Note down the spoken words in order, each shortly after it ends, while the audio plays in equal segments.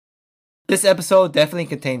This episode definitely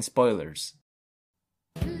contains spoilers.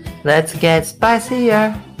 Let's get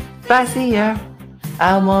spicier, spicier.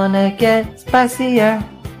 I wanna get spicier.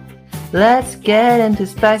 Let's get into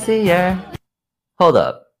spicier. Hold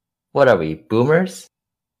up. What are we, boomers?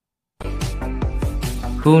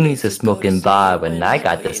 Who needs a smoking bar when I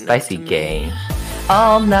got the spicy game?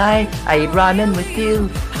 All night, I eat ramen with you.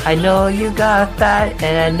 I know you got fat,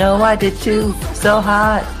 and I know I did too. So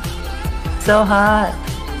hot, so hot,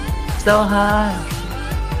 so hot.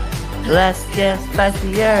 Let's get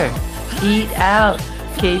spicier. Eat out,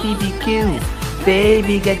 KBBQ.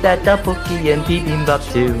 Baby, get that tteokbokki and bibimbap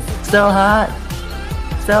too. So hot,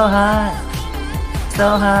 so hot,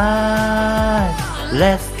 so hot.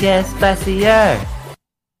 Let's get spicier.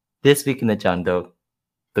 This week in the Jandok,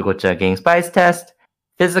 the Gochujang Gang Spice Test,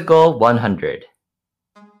 Physical 100.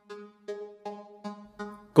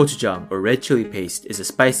 Gochujang, or red chili paste, is a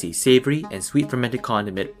spicy, savory, and sweet fermented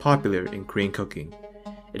condiment popular in Korean cooking.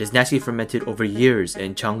 It is naturally fermented over years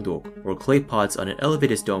in changdok, or clay pots on an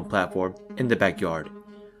elevated stone platform in the backyard.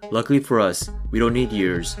 Luckily for us, we don't need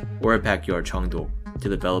years or a backyard changdok to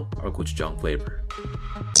develop our gochujang flavor.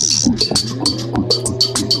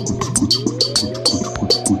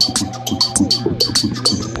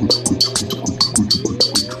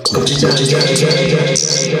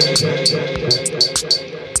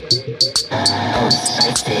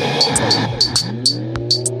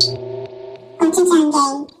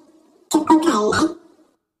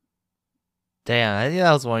 Damn, I think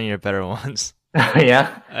that was one of your better ones.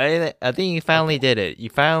 Yeah? I think you finally did it. You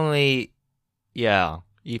finally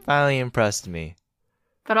impressed me.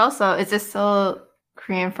 But also, is this still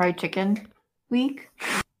Korean fried chicken week?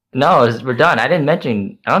 No, we're done. I don't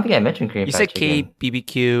think I mentioned Korean You fried said chicken.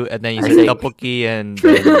 KBBQ, and then you I said said- tteokbokki and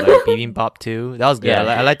then, like, bibimbap too. That was good. Yeah.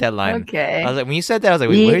 I like that line. Okay. I was like, when you said that, I was like,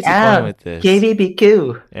 wait, where's he going with this?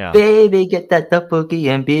 KBBQ. Yeah. Baby, get that tteokbokki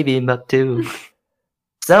and bibimbap too.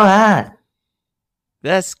 So hot.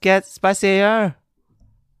 Let's get spicier.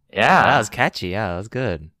 Yeah. That was catchy. Yeah, that was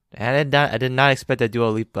good. And I did not expect that Dua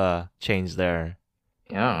Lipa change there.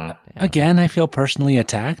 Yeah. Again, I feel personally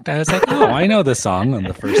attacked. I was like, oh, I know the song on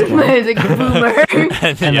the first one. It's like boomer.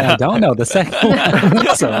 And I don't know the second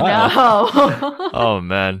one. So, No. Oh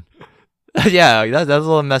man. Yeah, that's a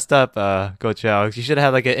little messed up, Gochujang. You should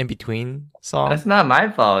have like an in-between song. That's not my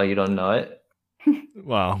fault. You don't know it.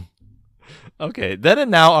 Wow. Okay, then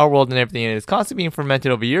and now, our world and everything in it is constantly being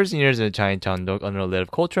fermented over years and years in a giant chandok under a lid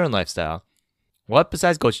of culture and lifestyle. What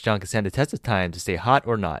besides gochujang can stand the test of time to stay hot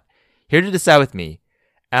or not? Here to decide with me,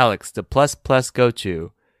 Alex, the plus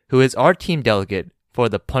gochu, who is our team delegate for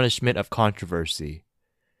the punishment of controversy.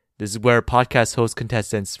 This is where podcast host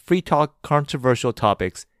contestants free talk controversial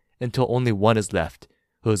topics until only one is left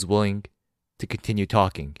who is willing to continue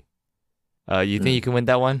talking. You think you can win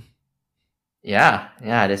that one? Yeah.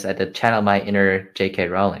 I just had to channel my inner J.K.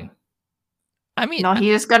 Rowling. I mean, No,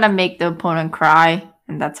 he's just gonna make the opponent cry,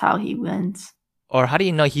 and that's how he wins. or how do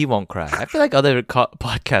you know he won't cry? I feel like other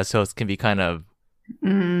podcast hosts can be kind of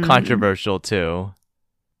Mm. controversial too.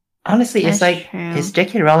 Honestly, it's That's like, true. is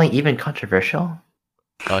J.K. Rowling even controversial?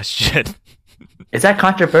 Oh shit. Is that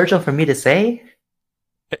controversial for me to say?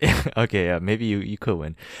 Okay, yeah, maybe you could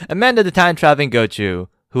win. Amanda, the time traveling Gochu,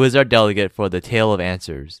 who is our delegate for the Tale of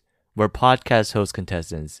Answers, where podcast host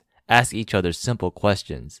contestants ask each other simple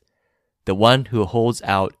questions. The one who holds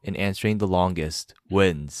out in answering the longest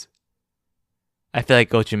wins. I feel like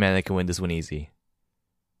Gochu Amanda can win this one easy.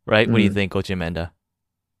 Right? What do you think, Gochu Amanda?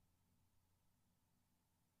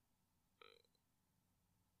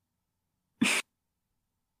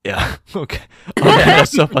 Yeah. Okay.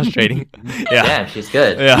 That's so frustrating. Yeah. Damn, she's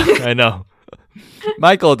good. Yeah, I know.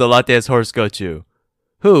 Michael, the latte's horse Gochu,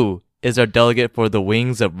 who is our delegate for the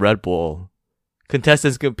Wings of Red Bull.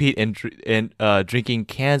 Contestants compete in drinking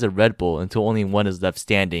cans of Red Bull until only one is left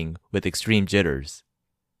standing with extreme jitters.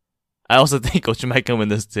 I also think Gochu might can win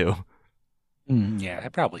this too. yeah, I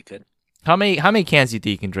probably could. How many cans do you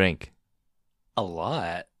think you can drink? A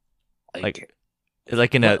lot. Like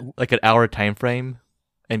in an hour time frame,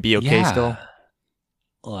 and be okay still?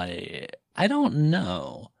 Like, I don't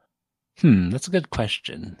know. That's a good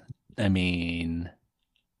question. I mean,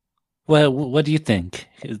 well, what do you think?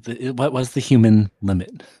 What was the human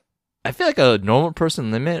limit? I feel like a normal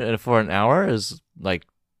person limit for an hour is like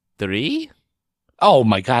 3. Oh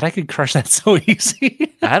my god, I could crush that so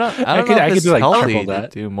easy. I don't know I if could it's do like healthy triple to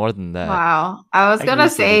that. do more than that. Wow. I was I gonna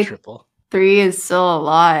could easily say triple. 3 is still a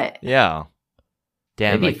lot. Yeah.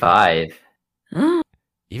 Damn. Maybe like, 5.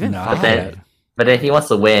 even No, 5. But then if he wants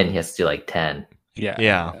to win, he has to do like 10. Yeah.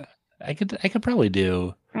 Yeah. I could probably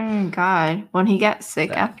do Oh God, when he gets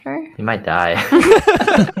sick after. He might die.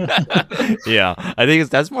 Yeah, I think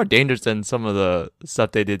that's more dangerous than some of the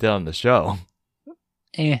stuff they did on the show.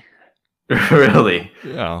 Eh. Really?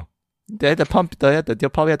 Yeah, they had to pump. They'll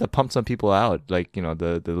probably have to pump some people out, like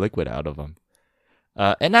the liquid out of them.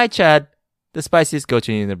 And I, Chad, the spiciest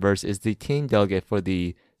Gochu universe is the team delegate for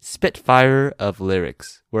the Spitfire of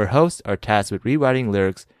Lyrics, where hosts are tasked with rewriting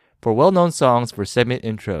lyrics for well-known songs for segment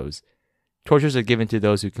intros. Tortures are given to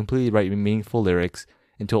those who completely write meaningful lyrics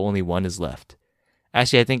until only one is left.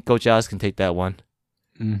 Actually, I think Coach Alice can take that one.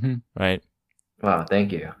 Mm-hmm. Right? Wow,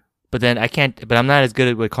 thank you. But then I'm not as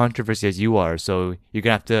good with controversy as you are, so you're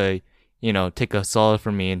gonna have to, take a solid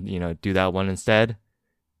for me and, do that one instead.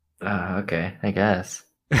 Okay, I guess.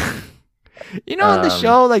 In the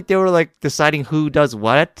show, like they were like deciding who does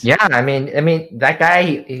what. Yeah, I mean, that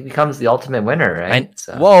guy he becomes the ultimate winner, right?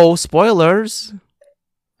 Whoa, spoilers!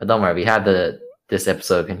 But don't worry, we have this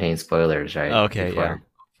episode contains spoilers, right? Okay, Before. yeah,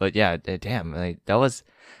 but yeah, damn, like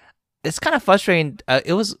it's kind of frustrating.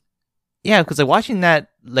 It was, yeah, because like watching that,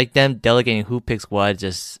 like them delegating who picks what,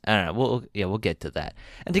 just I don't know. We'll get to that.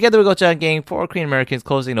 And together we go to game 4 Korean Americans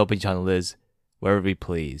closing open channel Liz wherever we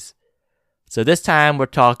please. So this time we're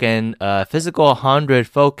talking physical 100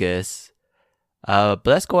 focus. But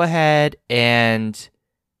let's go ahead and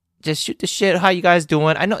just shoot the shit. How you guys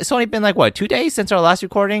doing? I know it's only been like 2 days since our last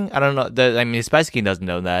recording. I don't know. The Spice King doesn't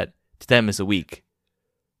know that. To them it's a week.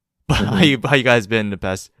 But how you guys been the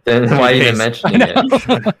past? Then few why are you days? even mentioning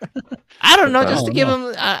it? I don't know. Just Oh, to give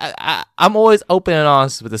them. I'm always open and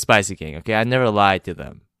honest with the Spicy King. Okay, I never lied to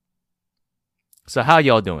them. So how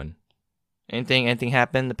y'all doing? Anything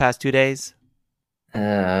happened the past 2 days?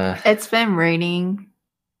 It's been raining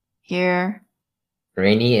here.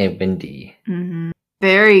 Rainy and windy.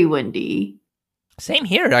 Very windy. Same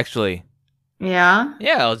here, actually. Yeah.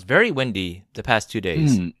 Yeah, it was very windy the past 2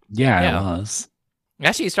 days. Yeah, Yeah. it was.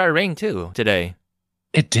 Actually, it started raining too today.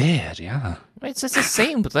 It did, yeah. It's just the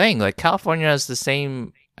same thing. Like California is the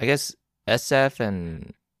same. I guess SF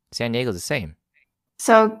and San Diego's the same.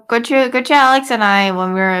 So Gochu, Alex, and I,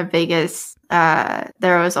 when we were in Vegas, there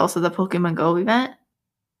was also the Pokemon Go event,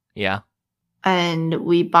 Yeah. and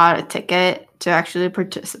we bought a ticket to actually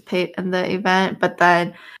participate in the event. But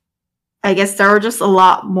then, I guess there were just a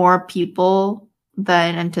lot more people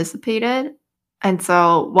than anticipated, and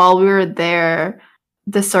so while we were there,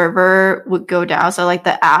 the server would go down. So like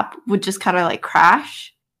the app would just kind of like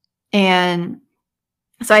crash, and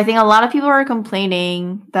so I think a lot of people are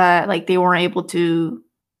complaining that like they weren't able to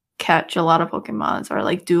catch a lot of Pokemons or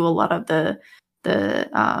like do a lot of the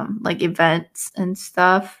like events and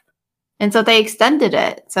stuff. And so they extended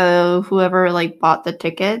it. So whoever like bought the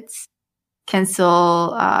tickets can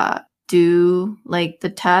still do like the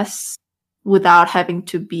tests without having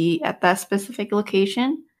to be at that specific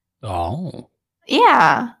location. Oh.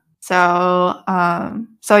 Yeah. So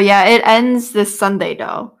yeah, it ends this Sunday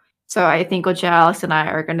though. So I think Coach Alex and I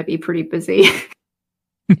are going to be pretty busy for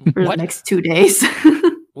the What? next 2 days.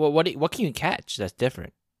 Well, what can you catch that's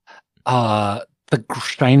different? The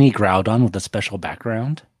shiny Groudon with a special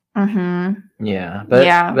background. Yeah, but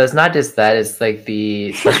Yeah. but it's not just that. It's like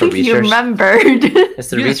the special You research. remembered. It's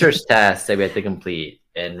the research task that we have to complete,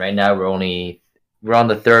 and right now we're on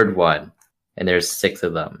the third one, and there's 6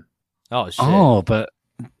 of them. Oh shit! Oh, but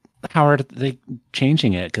how are they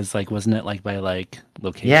changing it? Because like, wasn't it like by like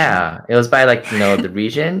location? Yeah, it was by the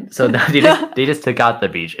region. So now they just took out the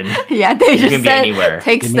region. Yeah, they You just can be said, anywhere.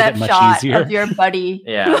 take They made it much snapshot easier. of your buddy.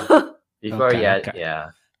 Yeah. Before, Okay, yeah, okay. yeah,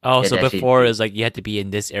 Oh, It so actually- before it was like you had to be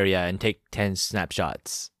in this area and take 10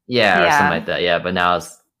 snapshots. yeah, or Yeah. something like that. Yeah, but now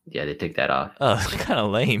they took that off. Oh, kind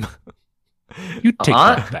of lame. You take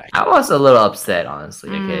Hon- that back. I was a little upset,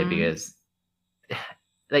 honestly. Okay, Mm. because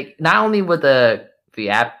like not only would the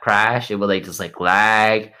app crash, it would like just like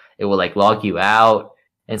lag. It will like log you out.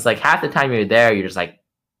 And it's like half the time you're there, you're just like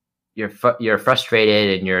you're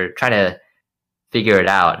frustrated and you're trying to figure it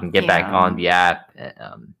out and get back Yeah. on the app.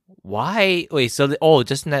 Why? Wait, so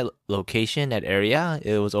just in that location, that area,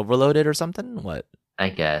 it was overloaded or something? What? I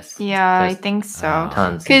guess. Yeah, I There's think so. Ah. Tons and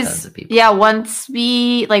tons Because of people. yeah, once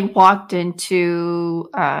we like walked into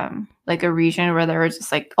like a region where there was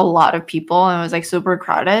just like a lot of people and it was like super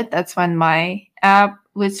crowded, that's when my app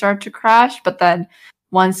would start to crash. But then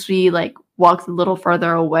once we like walked a little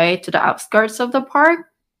further away to the outskirts of the park,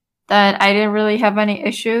 then I didn't really have any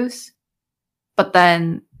issues. But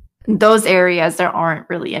then in those areas there aren't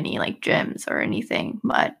really any like gyms or anything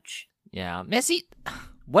much. Yeah, Messi.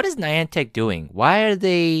 What is Niantic doing? Why are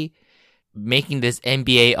they making this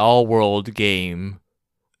NBA All World game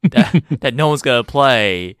that no one's gonna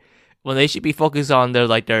play? when they should be focused on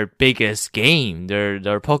their biggest game, their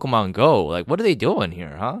Pokemon Go. Like, what are they doing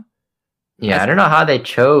here, huh? Yeah, I don't know how they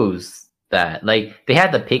chose that. Like, they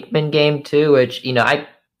had the Pikmin game too, which I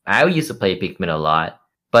used to play Pikmin a lot,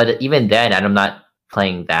 but even then, I'm not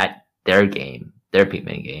playing their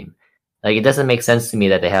Pikmin game. Like, it doesn't make sense to me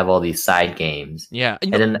that they have all these side games. Yeah,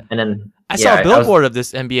 And then I saw a billboard of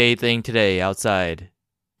this NBA thing today outside.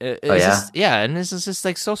 It's and this is just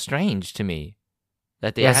like so strange to me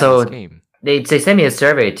that they have this game. They sent me a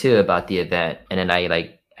survey too about the event, and then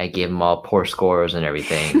I gave them all poor scores and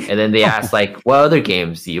everything. And then they asked like, "What other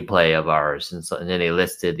games do you play of ours?" And then they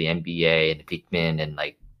listed the NBA and the Pikmin and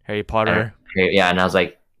like Harry Potter. Yeah, and I was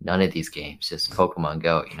like, none of these games, just Pokemon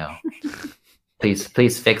Go.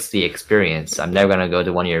 Please fix the experience. I'm never gonna go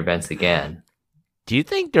to one of your events again. Do you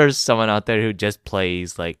think there's someone out there who just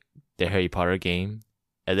plays like the Harry Potter game,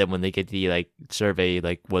 and then when they get the like survey,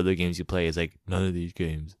 like what other games you play, is like none of these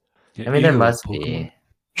games? I mean, there must be.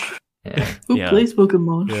 Yeah. Who plays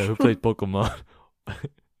Pokemon? Yeah, who plays Pokemon?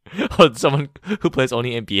 Or someone who plays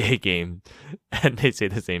only NBA games, and they say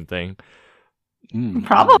the same thing.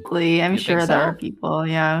 Probably. I'm You sure think there so? are people.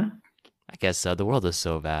 Yeah. I guess so. The world is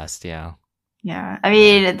so vast. Yeah. Yeah. I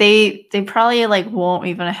mean, they probably like won't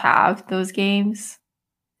even have those games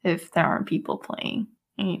if there aren't people playing.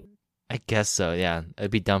 I guess so. Yeah,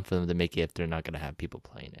 it'd be dumb for them to make it if they're not gonna have people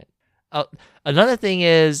playing it. Another thing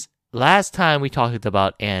is, last time we talked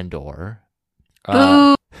about Andor.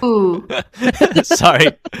 Ooh. Sorry.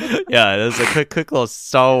 Yeah, there's a quick little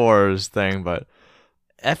Star Wars thing, but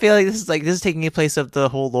I feel like this is taking place of the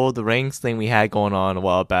whole Lord of the Rings thing we had going on a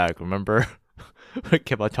while back. Remember? We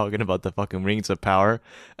kept on talking about the fucking Rings of Power.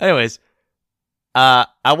 Anyways, I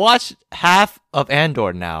watched half of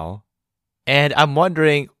Andor now, and I'm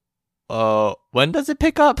wondering, when does it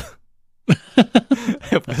pick up?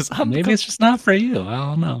 Maybe it's just not for you. I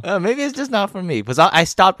don't know. Maybe it's just not for me. Because I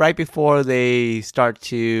stopped right before they start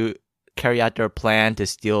to carry out their plan to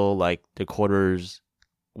steal like the quarter's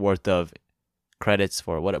worth of credits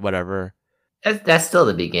for whatever. That's still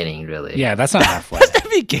the beginning, really. Yeah, that's not halfway. That's the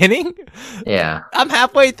beginning. Yeah. I'm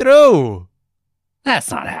halfway through.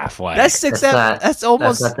 That's not halfway. That's six. That's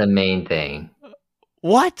almost. That's not the main thing.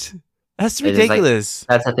 What? That's It is, like, ridiculous.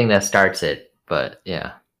 That's the thing that starts it. But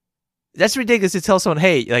yeah. That's ridiculous to tell someone,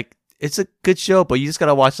 hey, like it's a good show, but you just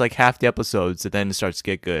gotta watch like half the episodes and then it starts to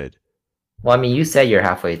get good. Well, I mean, you said you're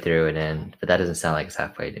halfway through, but that doesn't sound like it's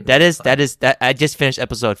halfway. To me. That. I just finished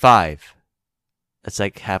episode 5. That's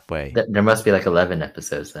like halfway. There must be like 11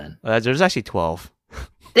 episodes then. There's actually 12.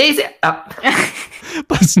 Daisy,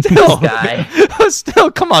 But still, This guy.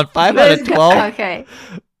 still, come on, 5 out of 12. Okay.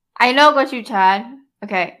 I know what you, Chad.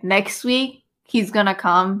 Okay, next week he's gonna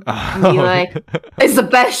come and be like, "It's the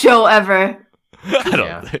best show ever."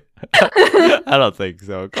 I don't think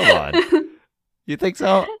so. Come on. You think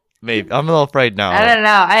so? Maybe. I'm a little afraid now. I don't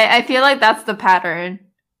know. I feel like that's the pattern.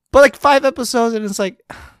 But like 5 episodes and it's like,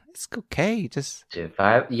 it's okay. Just Dude,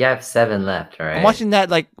 5. You have 7 left, right? I'm watching that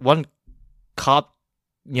like one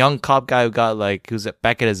young cop guy who's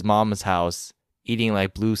back at his mom's house eating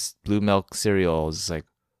like blue milk cereals. It's like,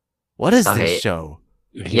 what is Okay. this show?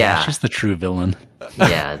 Yeah. It's just the true villain.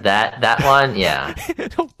 Yeah, that one. Yeah.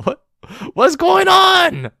 What's going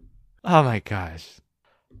on? Oh my gosh.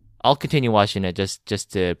 I'll continue watching it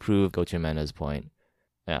just to prove Gochu Amanda's point.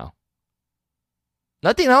 Yeah.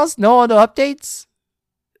 Nothing else? No other updates?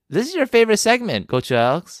 This is your favorite segment, Gochu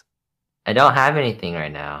Alex. I don't have anything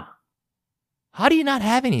right now. How do you not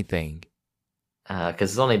have anything?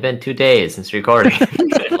 Because it's only been 2 days since recording.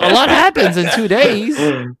 A lot happens in 2 days.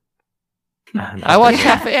 I watched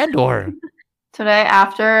half of Andor. Today,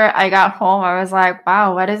 after I got home, I was like,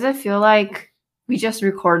 "Wow, why does it feel like we just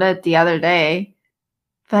recorded the other day?"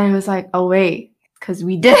 Then I was like, "Oh wait, because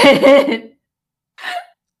we did."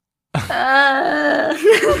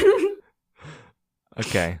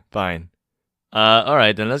 Okay, fine. All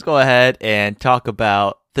right, then let's go ahead and talk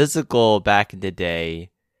about physical back in the day.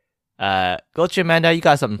 Gochu Amanda, you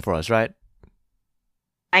got something for us, right?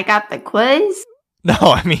 I got the quiz. No,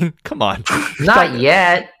 I mean, come on. Not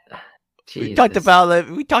yet. We talked about it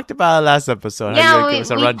last episode. How Yeah, you we give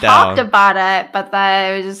us a talked rundown. about it, but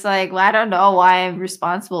then it was just like, well, I don't know why I'm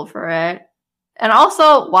responsible for it. And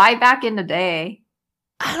also, why back in the day?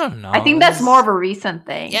 I don't know. I think that's more of a recent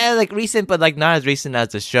thing. Yeah, like recent, but like not as recent as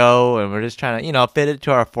the show, and we're just trying to, fit it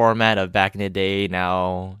to our format of back in the day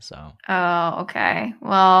now. So Oh, okay.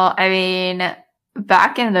 Well, I mean,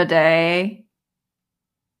 back in the day,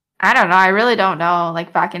 I don't know. I really don't know.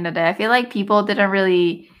 Like back in the day, I feel like people didn't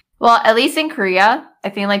really, well, at least in Korea,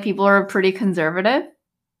 I feel like people were pretty conservative,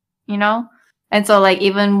 And so like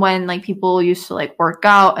even when like people used to like work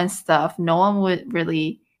out and stuff, no one would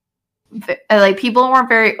really like people weren't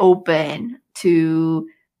very open to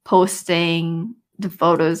posting the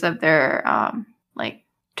photos of their like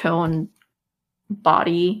toned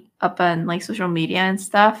body up on like social media and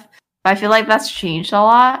stuff. But I feel like that's changed a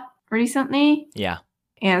lot recently. Yeah.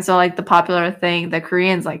 And so like the popular thing that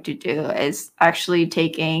Koreans like to do is actually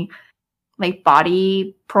taking like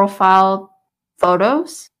body profile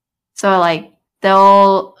photos. So like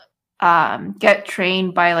they'll get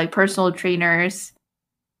trained by like personal trainers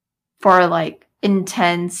for like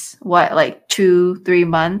intense like 2-3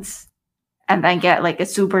 months, and then get like a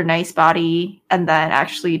super nice body and then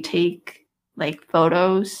actually take like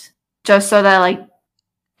photos, just so that like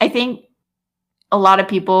I think a lot of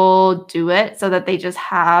people do it so that they just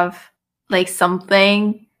have like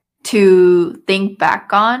something to think back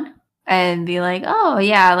on and be like, oh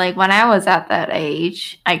yeah, like when I was at that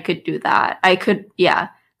age, I could do that. I could, yeah,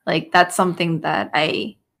 like that's something that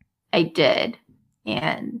I did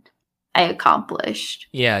and I accomplished.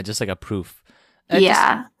 Yeah, just like a proof.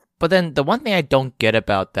 But then the one thing I don't get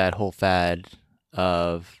about that whole fad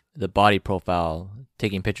of the body profile,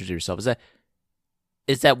 taking pictures of yourself,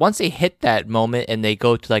 is that once they hit that moment and they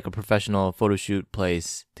go to like a professional photo shoot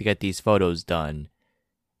place to get these photos done,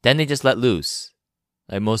 then they just let loose,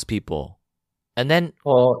 like most people. And then,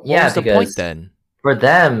 Well, what yeah, was the because point then? for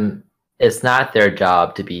them, it's not their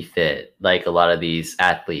job to be fit, like a lot of these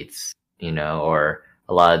athletes, or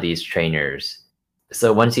a lot of these trainers.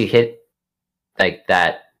 So once you hit like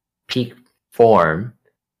that peak form,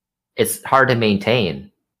 it's hard to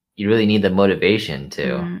maintain. You really need the motivation to.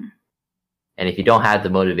 Mm, And if you don't have the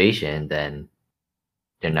motivation, then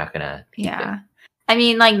you're not gonna keep yeah. it. I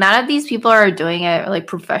mean, like none of these people are doing it like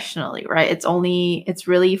professionally, right? It's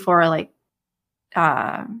really for like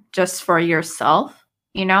just for yourself,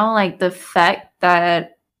 like the fact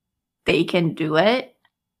that they can do it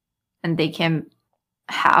and they can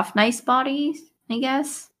have nice bodies, I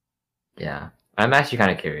guess. Yeah, I'm actually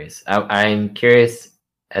kind of curious. I'm curious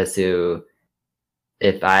as to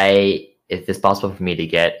if it's possible for me to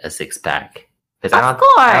get a 6-pack, because I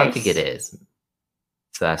don't think it is.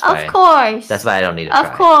 So that's why. Of course. That's why I don't need to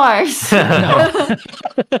Of try. course.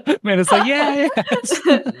 Man, it's like, yeah.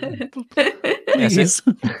 Please.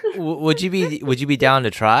 Would you be down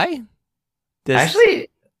to try? Actually,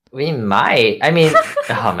 we might. I mean,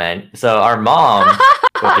 oh man. So our mom,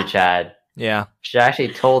 Coach Chad, Yeah. she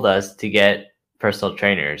actually told us to get personal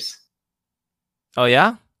trainers. Oh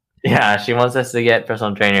yeah. Yeah, she wants us to get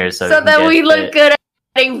personal trainers so that we look good at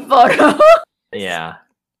getting photos. Yeah.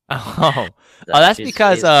 Oh. That's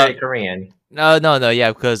because she's very Korean. No,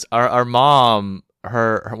 yeah, because our mom,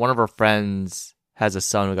 her one of her friends has a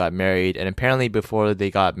son who got married, and apparently before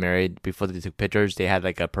they got married, before they took pictures, they had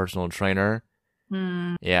like a personal trainer.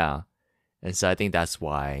 Yeah, and so I think that's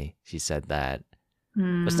why she said that.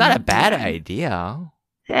 It's not a bad idea.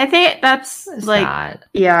 I think that's It's like, not.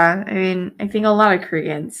 yeah. I mean, I think a lot of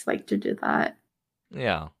Koreans like to do that.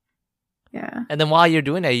 Yeah. Yeah. And then while you're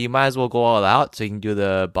doing that, you might as well go all out so you can do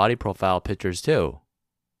the body profile pictures too.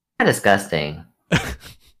 Disgusting.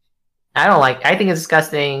 I think it's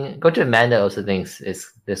disgusting. Go to Amanda also thinks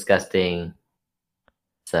it's disgusting.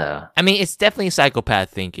 So I mean, it's definitely psychopath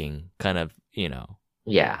thinking, kind of, yeah.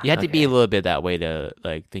 You have to be a little bit that way to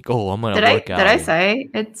like think, oh, I'm gonna work out. Did I say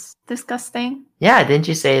it's disgusting? Yeah, didn't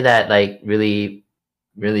you say that like really,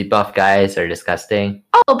 really buff guys are disgusting?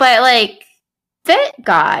 Oh, but like fit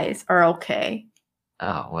guys are okay.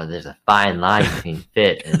 Oh well, there's a fine line between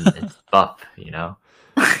fit and buff,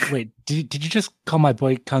 Wait, did you just call my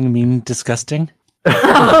boy Kang Min disgusting? Wait,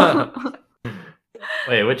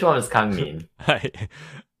 which one was Kang Min?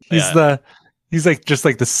 He's like just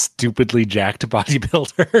like the stupidly jacked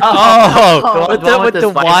bodybuilder. Oh, with his the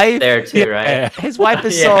wife there too, right? Yeah. His wife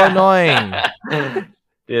is so annoying.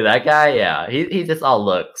 Dude, that guy, yeah, he just all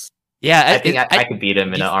looks. Yeah, I think I could beat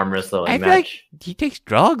him in an arm wrestling I match. feel like he takes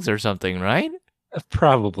drugs or something, right?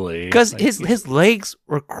 Probably Because Like, his legs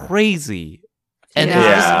were crazy, and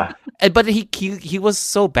Yeah. but he was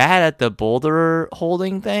so bad at the boulder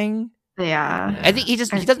holding thing. Yeah. I think he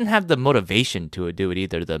doesn't have the motivation to do it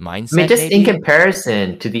either. The mindset. I mean, just maybe? in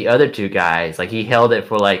comparison to the other two guys, like he held it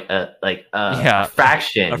for like a Yeah.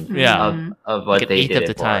 fraction of what like an they eighth did of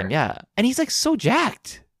the it for. time. Yeah, and he's like so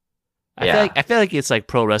jacked. Yeah. I feel like it's like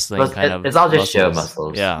pro wrestling Well, kind of. it's all just show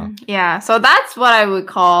muscles. Yeah. Yeah. So that's what I would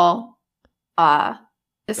call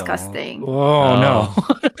disgusting. Oh no.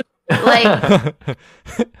 Like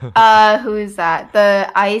who is that?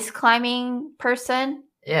 The ice climbing person?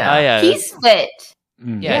 Yeah. Oh, yeah. He's fit.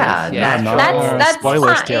 Yeah, not that's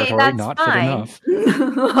spoilers fine. territory. That's Not fine. good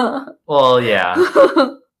enough. Well, yeah.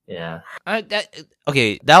 Yeah.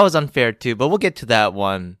 Okay, that was unfair too, but we'll get to that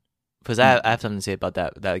one because I have something to say about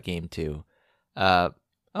that game too.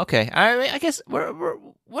 Okay, I guess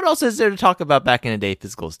what else is there to talk about back in the day?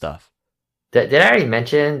 Physical stuff. Did I already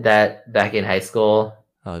mention that back in high school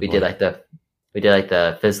Oh, we boy. did like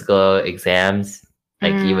the physical exams?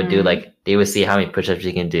 Like you would do like they would see how many push-ups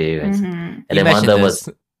you can do, and Mhm. then one of them was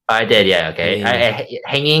I did, yeah, okay. Yeah.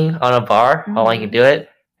 Hanging on a bar, how long you can do it,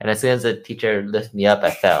 and as soon as the teacher lifted me up,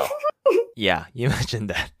 I fell. Yeah, you mentioned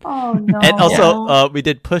that. Oh no. And also, we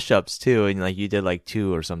did push-ups too, and like you did like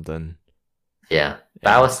 2 or something. Yeah,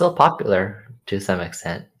 but I was still popular to some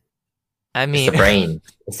extent. I It's mean, the brain.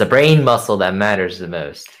 It's the brain muscle that matters the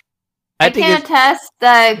most. I think can it's- attest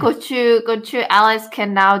that Gochu Alice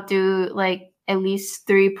can now do like at least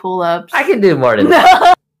 3 pull-ups. I can do more than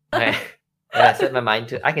that. Okay. When I set my mind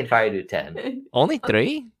to, I can try to do 10. only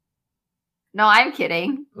 3. No, I'm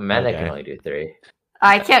kidding. Man, I can Okay. only do 3.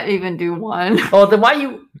 I can't even do 1. Oh, then why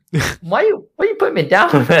you put me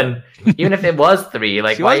down then? Even if it was 3,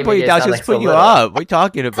 like She why wasn't putting you down. She was putting you up. What are you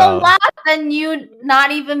talking It's a about? lot than you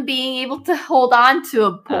not even being able to hold on to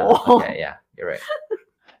a pole. Okay, yeah, you're right.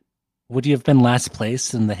 Would you have been last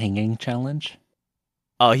place in the hanging challenge?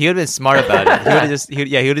 Oh, he would have been smart about it. He would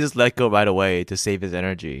have just let go right away to save his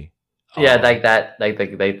energy. Yeah, Oh. like that, like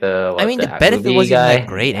the. I mean, the the benefit movie wasn't guy. that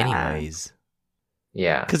great, Yeah. anyways.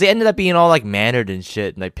 Yeah, Because they ended up being all like mannered and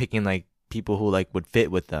shit, and like picking like people who like would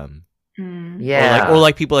fit with them, Mm. yeah. or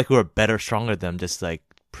like people like who are better, stronger than them, just like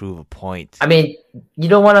prove a point. I mean, you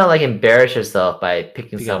don't want to like embarrass yourself by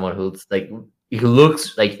picking Because- someone who's like who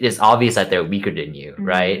looks like it's obvious that they're weaker than you,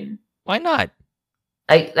 right? Why not?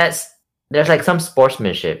 Like there's like some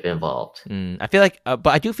sportsmanship involved. I feel like, but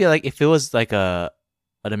I do feel like if it was like an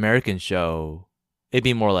American show, it'd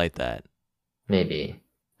be more like that. Maybe.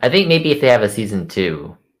 I think maybe if they have a season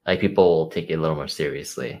 2, like people will take it a little more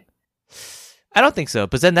seriously. I don't think so,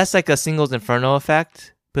 but then that's like a Singles Inferno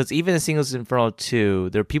effect. Because even in Singles Inferno 2,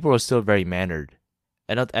 there people are still very mannered.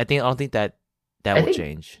 I don't think that I will think-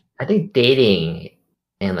 change. I think dating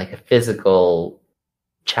and like a physical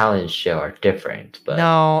challenge show are different, but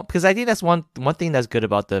No, because I think that's one thing that's good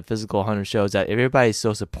about the Physical 100 show is that everybody's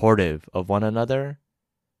so supportive of one another.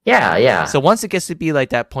 yeah. So once it gets to be like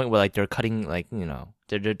that point where like they're cutting, like, you know,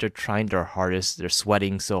 they're trying their hardest, they're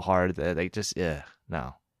sweating so hard that they just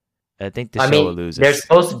no. I think the I show mean, will lose. they're its-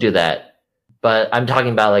 supposed to do that, but I'm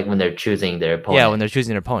talking about like when they're choosing their opponent. yeah, when they're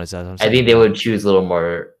choosing their opponents. That's what I'm I saying. think they would choose a little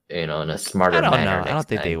more, in a smarter I don't manner. know. I next don't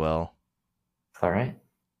think they time. will. All right.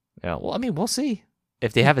 Yeah. Well, I mean, we'll see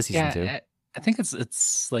if they have a season 2. I think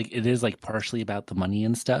it's like it is like partially about the money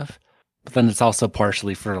and stuff, but then it's also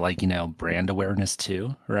partially for like brand awareness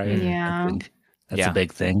too, right? Yeah. I think that's Yeah. a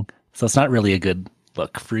big thing. So it's not really a good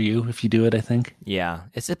look for you if you do it. I think. Yeah,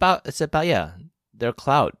 it's about their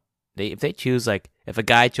clout. If they choose like if a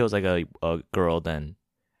guy chose like a girl, then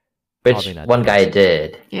Which Probably not one the guy best.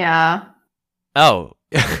 did. Yeah. oh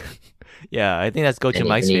yeah, I think that's Gochu And he-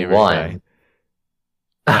 Mike's and he favorite won.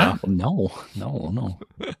 guy. No.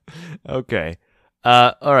 Okay.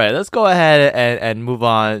 All right. Let's go ahead and move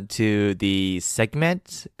on to the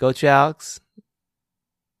segment. Gochu Alex.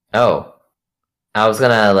 Oh, I was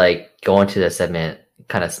gonna like go into the segment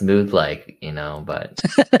kind of smooth, like but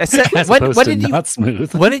As When opposed to did you not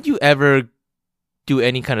smooth. when did you ever do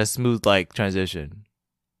any kind of smooth like transition?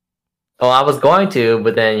 oh, I was going to,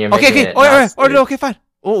 but then you're Okay. making Okay. it All right. not All right. smooth. Okay. Fine.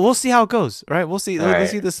 We'll see how it goes. All right. We'll see. All Let's right.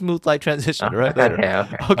 see the smooth like transition. Oh, Right. Later. Okay.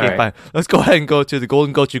 Okay. All right. Fine. Let's go ahead and go to the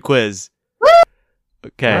Golden Gochu quiz.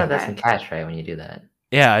 Okay. Well, that's some catch, right? When you do that.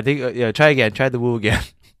 Yeah. I think. Yeah. Try again. Try the woo again.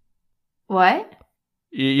 What?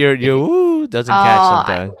 Your woo doesn't catch Oh,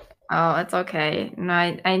 sometimes. Oh, it's okay. No,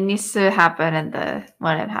 it needs to happen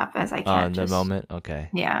when it happens. I can't In the just- moment. Okay.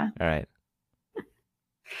 Yeah. All right.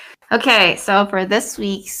 Okay, so for this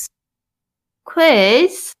week's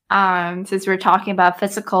quiz, since we're talking about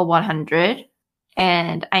physical 100,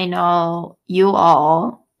 and I know you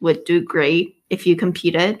all would do great if you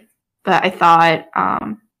competed, but I thought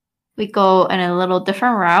we'd go in a little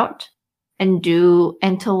different route and do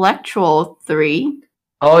intellectual 3.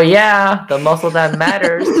 Oh yeah, the muscle that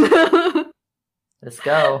matters. Let's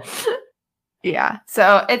go. Yeah,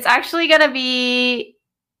 so it's actually gonna be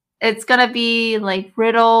like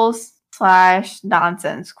riddles /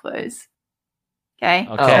 nonsense quiz. Okay.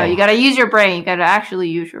 Okay. So you gotta use your brain. You gotta actually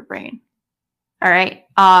use your brain. All right.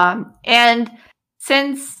 And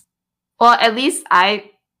since, well, at least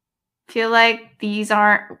I feel like these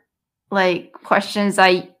aren't like questions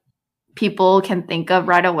I people can think of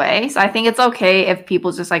right away. So I think it's okay if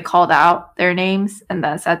people just like called out their names and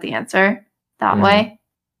then said the answer that Mhm. way.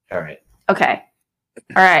 All right. Okay.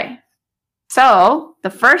 All right. So the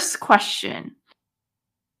first question.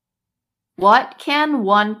 What can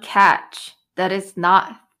one catch that is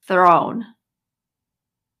not thrown?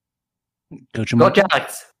 Coach Go Michael.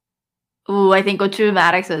 Alex. Ooh, I think Gochu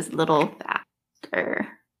Maddox is a little faster.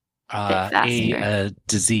 A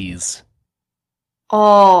disease.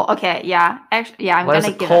 Oh, okay. Yeah. Actually, yeah, I'm What is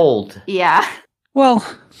gonna a give cold? it. Yeah. Well,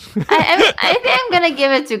 I think I'm gonna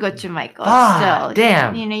give it to Gochu Michael. Ah, Still,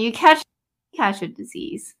 damn. you know, you catch a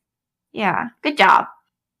disease. Yeah, good job.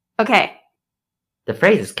 Okay. The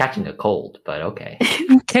phrase is catching a cold, but okay.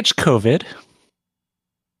 catch COVID.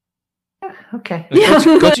 Okay.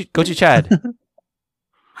 Go to Chad.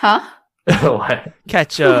 Huh? What?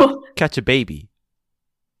 Catch a baby.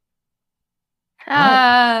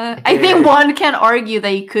 I think one can argue that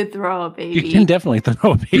you could throw a baby. You can definitely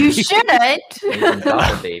throw a baby. You shouldn't. Nathan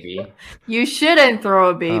got a baby. You shouldn't throw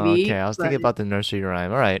a baby. Oh, okay, I was thinking but- about the nursery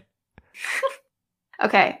rhyme. All right.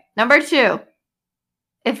 Okay, number 2.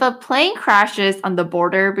 If a plane crashes on the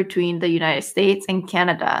border between the United States and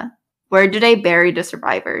Canada, where do they bury the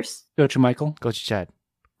survivors? Coach Michael. Go to Chad.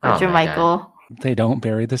 Oh Roger my God. Michael. They don't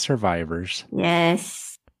bury the survivors.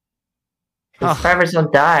 Yes. The survivors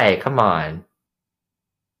don't die. Come on.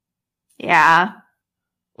 Yeah.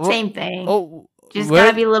 Well, Same thing. Oh, Just where-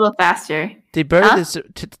 gotta be a little faster. They bury Huh?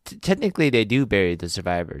 the technically they do bury the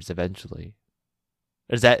survivors eventually.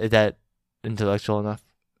 Is that intellectual enough?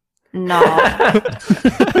 No.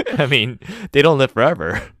 I mean, they don't live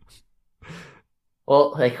forever.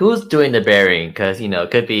 Well, like who's doing the burying? Because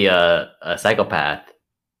it could be a psychopath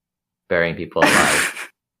burying people alive.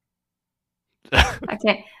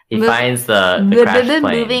 Okay. He Move- finds the crash plane.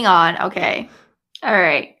 Moving on. Okay. All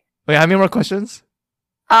right. Wait, how many more questions?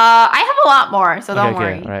 I have a lot more, so don't Okay,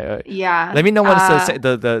 worry. all right, all right. Yeah. Let me know when it's uh,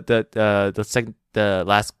 the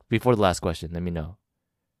last before the last question. Let me know.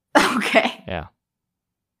 Okay. Yeah.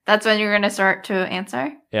 That's when you're gonna start to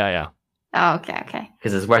answer? Yeah, Oh, okay, okay.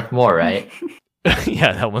 Because it's worth more, right?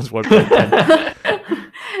 yeah. That one's worth it.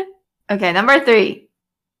 Okay, number 3.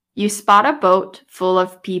 You spot a boat full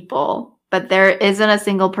of people, but there isn't a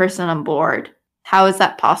single person on board. How is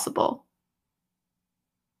that possible?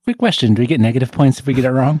 Quick question. Do we get negative points if we get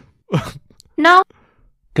it wrong? No.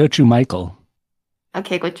 Coach Michael.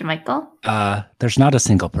 Okay, go to Michael. There's not a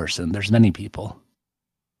single person. There's many people.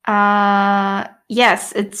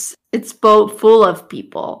 Yes, it's boat full of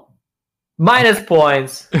people, Minus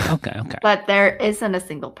points. Okay. but there isn't a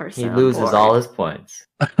single person. He on loses board. all his points.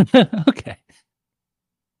 okay.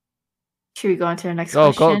 Should we go on to the next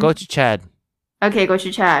Go question? go to Chad. Okay, go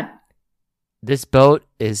to Chad. This boat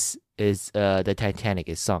is the Titanic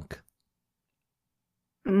is sunk.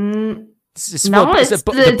 Mm, It's No, full, it's- the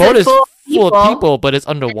it's boat is full of full of people. people, but it's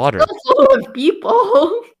underwater. still full of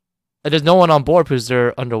people. There's no one on board because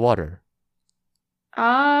they're underwater.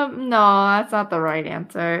 No, that's not the right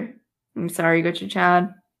answer. I'm sorry, go to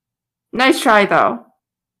Chad. Nice try though.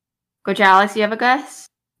 Go to Alex, you have a guess?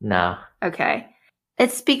 No. Okay.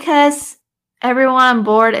 It's because everyone on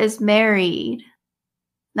board is married.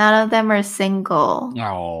 None of them are single.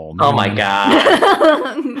 Oh, Oh my man.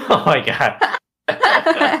 god. Oh my god.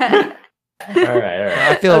 All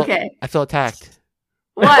right. Okay. I feel attacked.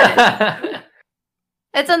 What?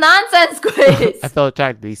 It's a nonsense quiz. I feel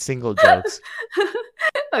attacked. These single jokes.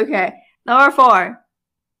 Okay. Number 4.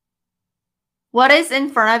 What is in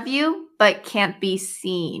front of you but can't be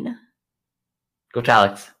seen? Go to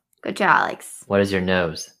Alex. Go to Alex. What is your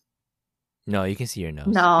nose? No, you can see your nose.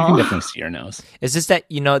 You can No. definitely see your nose. It's just that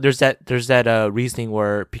there's that reasoning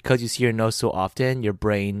where because you see your nose so often, your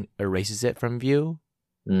brain erases it from view.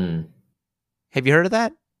 Hmm. Have you heard of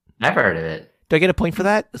that? Never heard of it. Do I get a point for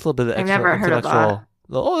that? It's a little bit of I've extra never heard of that. intellectual.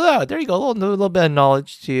 Oh yeah, there you go. A little bit of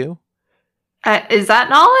knowledge to you. Is that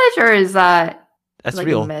knowledge or is that That's like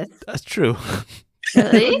real. a myth? That's true.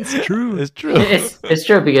 Really? It's true. It's true. It's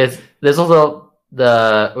true because there's also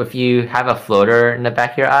if you have a floater in the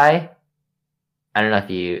back of your eye. I don't know if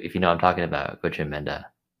you know what I'm talking about. Go to Menda.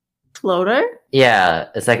 Floater? Yeah,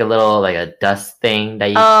 it's like a dust thing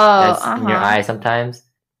that Oh, that's in your uh-huh. eye sometimes.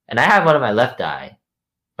 And I have one in my left eye,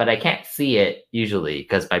 but I can't see it usually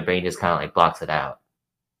because my brain just kind of like blocks it out.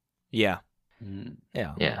 Yeah. Mm.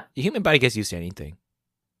 Yeah. Yeah, The human body gets used to anything.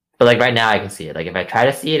 but like right now I can see it. Like if I try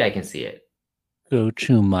to see it, I can see it. Go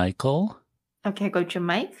to Michael. Okay, go to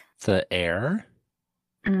Mike. The air.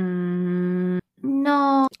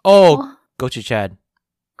 No. Oh, go to Chad.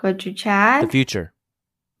 Go to Chad. The future.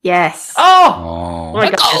 Yes. Oh Oh. my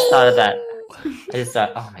god! I just thought of that. I just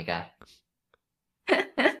thought, oh my god.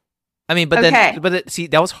 I mean, but Okay. see,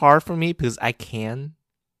 that was hard for me because I can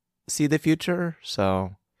see the future.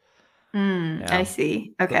 So Yeah. I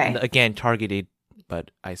see. Okay. again, targeted,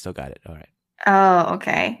 but I still got it. All right. Oh,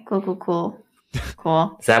 okay. Cool.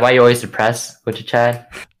 Cool. Is that why you're always depressed, Butcher Chad?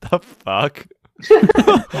 The fuck?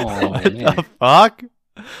 Oh, What man. the fuck?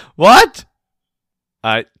 What?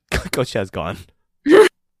 Coach has gone.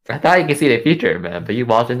 I thought you could see the future, man, but you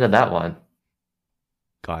walked into that one.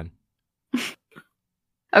 Gone.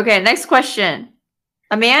 Okay, next question.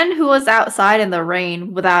 A man who was outside in the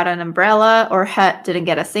rain without an umbrella or hat didn't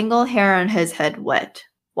get a single hair on his head wet.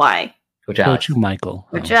 Why? Which Go Alex? to Michael.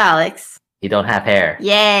 Which Alex? You don't have hair.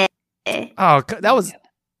 Yeah. Oh, that was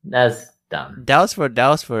Dumb.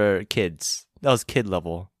 for kids. That was kid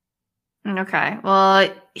level. Okay. Well,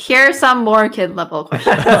 here's some more kid level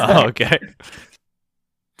questions. Oh, okay.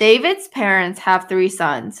 David's parents have 3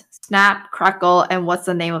 sons. Snap, Crackle, and what's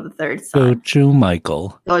the name of the third Go son? to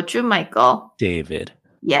Michael. Go to Michael. David.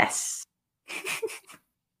 Yes.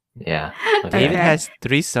 Yeah. David Okay. has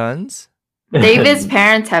 3 sons. David's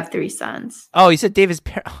parents have 3 sons. Oh, you said David's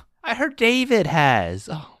parents. I heard David has.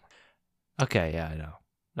 Oh. Okay, yeah, I know.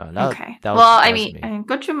 No, that, Okay. That was, Well, that I was mean, me.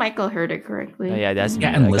 Go to Michael heard it correctly. Oh, yeah, that's me.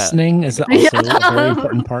 Yeah, I and got- listening is also a very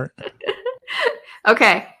important part.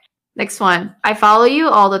 Okay. Next one. I follow you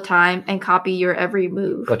all the time and copy your every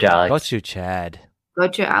move. Coach Alex. Go to Chad. Go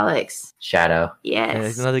to Alex. Shadow. And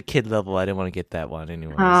it's Yes. another kid level. I didn't want to get that one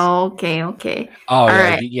anyways. Oh, okay. Oh, yeah,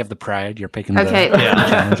 right. you have the pride. You're picking Okay. the Yeah.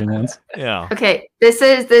 challenging ones. Yeah. Okay. This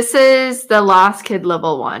is the last kid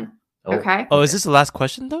level one. Oh. Okay. Oh, is this the last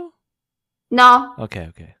question though? No. Okay.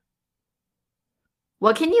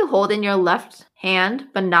 What can you hold in your left hand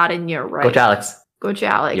but not in your right? Coach Alex. Go to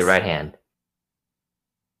Alex. Your right hand.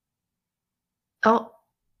 Oh.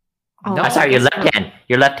 No. I'm sorry, your left hand.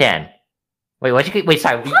 Your left hand. Wait,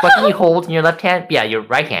 sorry. What can you hold in your left hand? Yeah, your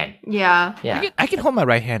right hand. Yeah. Yeah. I can hold my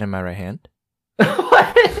right hand in my right hand.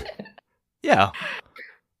 What? Yeah.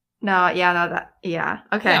 No. Yeah. No. That. Yeah.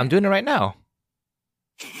 Okay. Yeah, I'm doing it right now.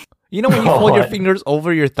 You know when you hold your What? fingers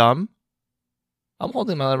over your thumb? I'm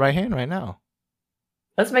holding my right hand right now.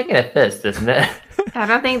 That's making a fist, isn't it? I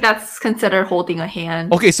don't think that's considered holding a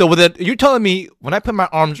hand. Okay, so with it, you're telling me when I put my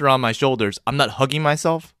arms around my shoulders, I'm not hugging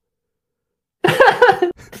myself?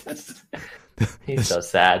 He's so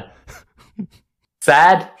sad.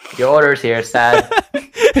 Sad? Your order's here, sad.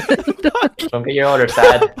 Don't get your order,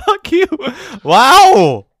 sad. Fuck you!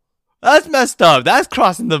 Wow, that's messed up. That's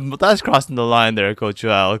crossing the line there, Coach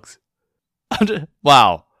Alex.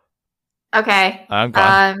 Wow, Okay. I'm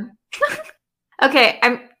gone. Okay.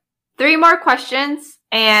 I'm 3 more questions,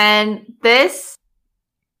 and this.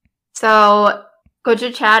 So, go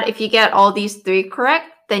to Chad. If you get all these 3 correct,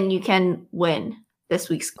 then you can win this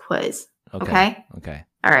week's quiz. Okay. Okay.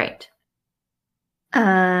 All right.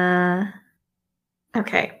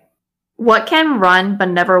 Okay. What can run but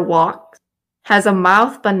never walks? Has a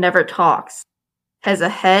mouth but never talks? Has a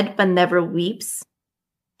head but never weeps?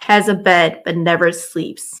 Has a bed but never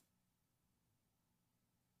sleeps?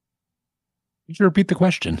 Could you repeat the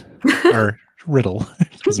question? Or riddle.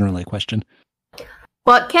 It wasn't really a question.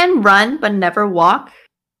 What can run but never walk?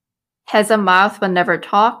 Has a mouth but never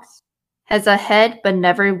talks? Has a head but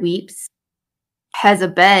never weeps? Has a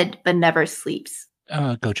bed but never sleeps?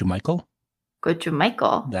 Go to Michael. Go to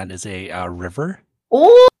Michael. That is a river.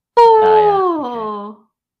 Oh,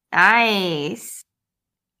 nice.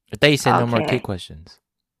 I thought you said no more Okay. cake questions.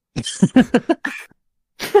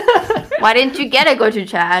 Why didn't you get it? Go to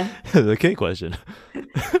Chad. The cake question.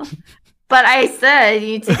 But I said you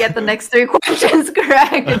need to get the next 3 questions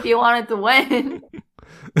correct if you wanted to win.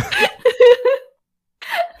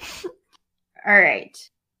 All right.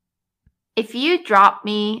 If you drop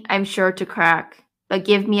me, I'm sure to crack. But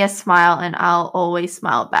give me a smile and I'll always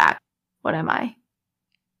smile back. What am I?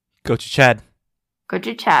 Coach Chad, Go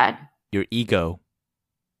to Chad. your ego.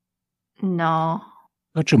 No.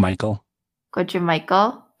 Go to Michael. Go to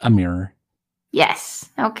Michael. A mirror. Yes.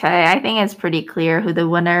 Okay. I think it's pretty clear who the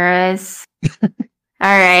winner is. All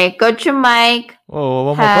right. Go to Mike. Oh,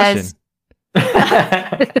 one Has- more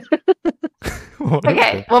question.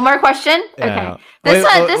 Okay. One more question. Yeah. Okay. This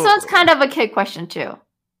Wait, this one's kind of a kid question too.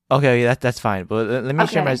 Okay, that's fine. But let me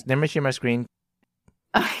share Okay. my screen.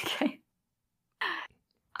 Okay.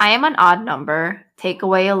 I am an odd number. Take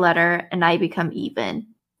away a letter and I become even.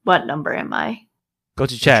 What number am I? Go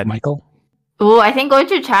to Chad. Michael. Ooh, I think going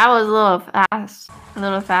to chat was a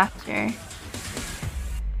little faster.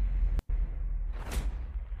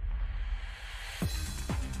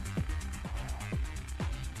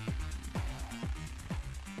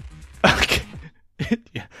 Okay.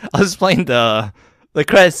 Yeah. I was playing the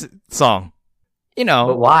credits song. You But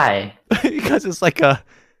know, why? because it's like a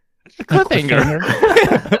cliffhanger.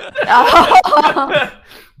 Oh.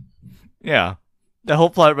 Yeah. The whole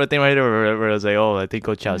plot thing right there where it was like, oh, I think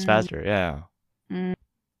Go Chow's faster. Yeah.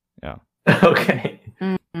 Okay.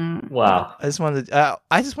 Wow. I just wanted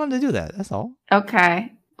to do that. That's all.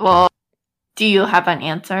 Okay. Well, do you have an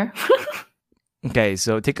answer? Okay,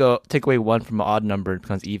 so take away one from an odd number, it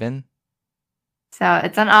becomes even. So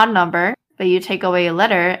it's an odd number, but you take away a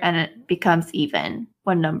letter and it becomes even.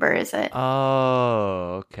 What number is it?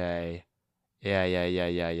 Oh, okay. Yeah.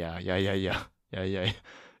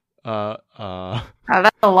 Oh,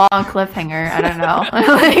 that's a long cliffhanger. I don't know.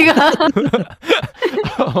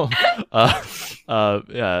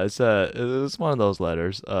 Yeah, it's one of those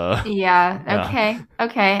letters. Yeah. Yeah.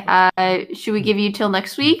 Okay. Should we give you till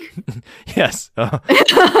next week? Yes.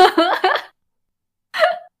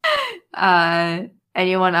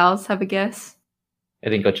 Anyone else have a guess? I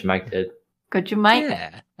think Coach Mike did. Go to Mike.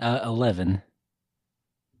 Yeah. 11.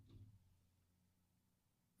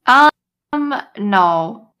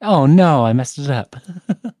 No, Oh no, I messed it up.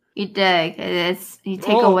 you did. You take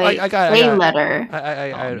Oh, away I got a letter.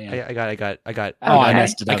 I got. Oh, I Okay.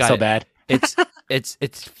 messed it I up got so it. bad.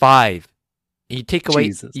 It's 5. You take away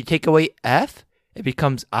Jesus. F, it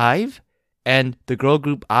becomes Ive, and the girl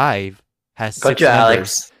group Ive has 6 Coach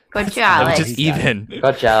Alex. Go to Which Alex. is even.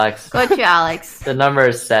 Coach Alex. Go to Alex. The number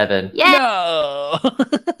is 7. Yeah, No.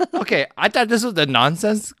 Okay, I thought this was the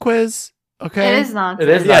nonsense quiz. Okay. it is nonsense.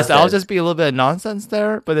 It is Yes, I'll nonsense. just be a little bit of nonsense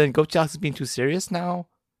there, but then Coach Alex is being too serious now.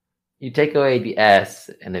 You take away the S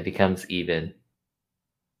and it becomes even.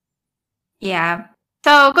 Yeah.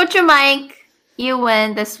 So, go to Mike. You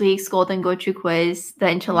win this week's Golden Gochu quiz, the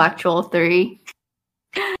intellectual 3.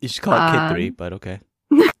 You should call it Kid 3, Um, but okay.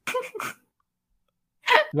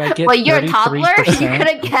 Do I get Well, you're a toddler. 33%? You're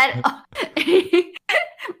gonna get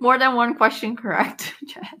more than one question correct.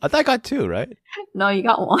 I thought I got 2, right? No, you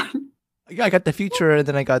got one. Yeah, I got the future, and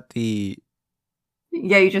then I got the.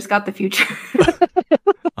 Yeah, you just got the future.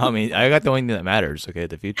 I mean, I got the only thing that matters. Okay,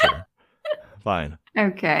 the future. Fine.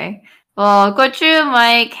 Okay. Well, Gochu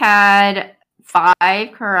Mike had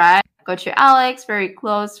 5 correct. Gochu Alex very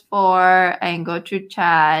close 4, and Gochu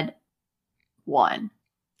Chad 1.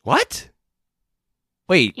 What?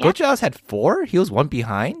 Wait, Yeah. Coach Alex had 4? He was 1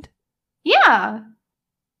 behind? Yeah.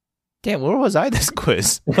 Damn, where was I this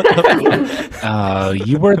quiz? You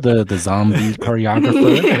were the zombie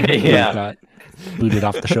choreographer. who Yeah. got booted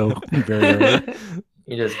off the show very early.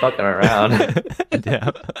 You're just fucking around.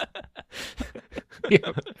 Damn.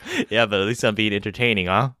 Yeah, but at least I'm being entertaining,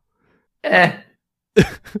 huh? Eh.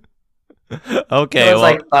 Okay, It was well,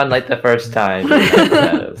 like fun like the first time.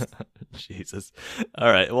 That was- Jesus.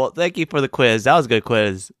 All right. Well, thank you for the quiz. That was a good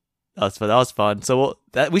quiz. That was fun. So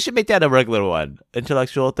we should make that a regular one.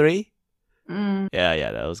 Intellectual 3? Mm.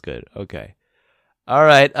 Yeah, that was good. Okay. All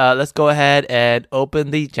right. Let's go ahead and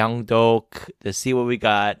open the Jangdok to see what we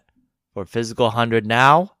got for physical 100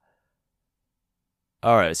 now.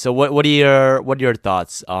 All right. So what are your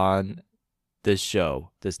thoughts on this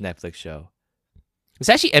show, this Netflix show? It's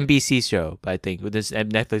actually NBC's show, but I think this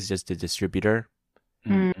Netflix is just the distributor.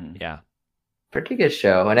 Mm. Yeah. Pretty good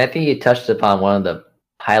show. And I think you touched upon one of the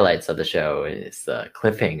highlights of the show is the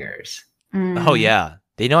cliffhangers. Mm. Oh yeah,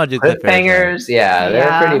 they know how to do Cliffhangers, yeah, they're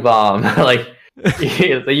Yeah. pretty bomb. Like,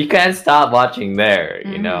 you can't stop watching there,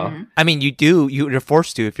 you know? Mhm. I mean, you're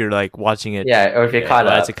forced to if you're like watching it. Yeah, or if you're caught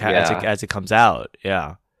as up. it comes out.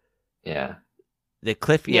 Yeah. Yeah. The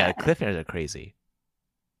Yeah. cliffhangers are crazy.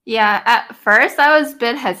 Yeah, at first I was a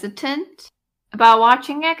bit hesitant about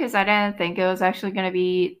watching it because I didn't think it was actually going to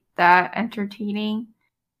be that entertaining.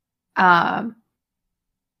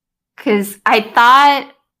 Because I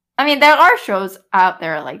thought, I mean, there are shows out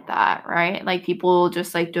there like that, right? Like people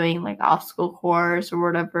just like doing like obstacle course or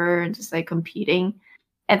whatever and just like competing.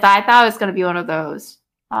 And I thought it was going to be one of those.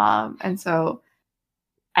 And so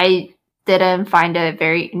I didn't find it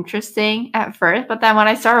very interesting at first, but then when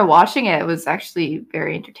I started watching it, it was actually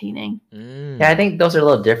very entertaining. Yeah, I think those are a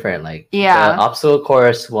little different. Like, Yeah. the obstacle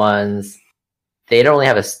course ones, they don't really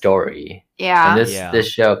have a story. Yeah. And this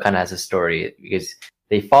show kind of has a story because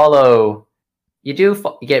they follow. You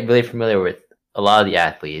get really familiar with a lot of the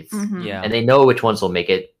athletes, Mhm. Yeah. and they know which ones will make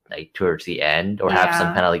it like towards the end or have some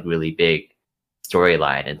Yeah. kind of like really big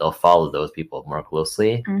storyline, and they'll follow those people more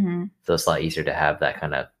closely. Mhm. So it's a lot easier to have that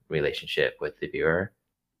kind of relationship with the viewer.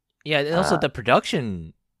 Yeah, and also Uh, the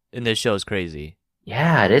production in this show is crazy.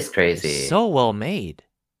 Yeah, it is It's crazy. so well made.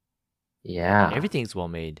 yeah, Everything's well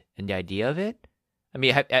made, and the idea of it. I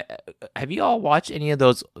mean, have you all watched any of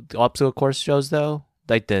those obstacle course shows though?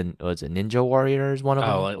 Like was it Ninja Warriors? One of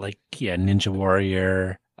them. Oh, like yeah, Ninja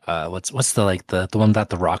Warrior. what's the the one that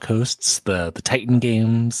The Rock hosts? The Titan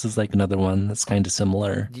Games is like another one that's kind of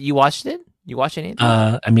similar. You watched it? You watch any?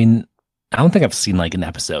 I mean, I don't think I've seen like an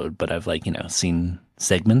episode, but I've like seen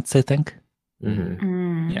segments, I think.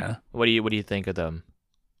 Mm-hmm. Yeah. What do you think of them?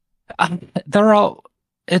 They're all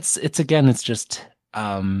it's just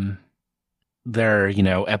they're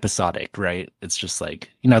episodic, right? It's just like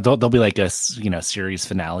there'll be like a series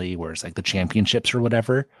finale where it's like the championships or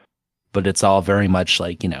whatever, but it's all very much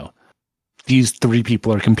like these three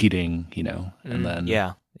people are competing, and then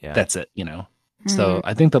yeah, that's it, So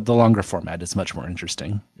I think that the longer format is much more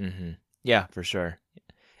interesting. Yeah, for sure.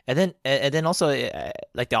 And then also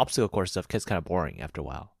like the obstacle course stuff gets kind of boring after a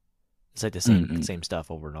while. It's like the same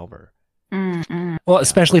stuff over and over. Well,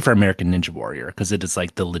 especially for American Ninja Warrior, because it is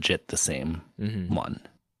like the same one.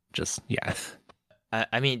 Just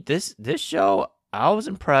I mean, this show, I was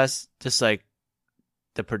impressed. Just like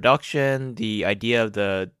the production, the idea of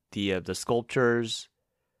the sculptures,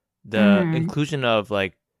 the inclusion of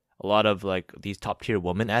like a lot of like these top tier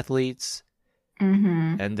women athletes,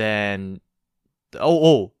 and then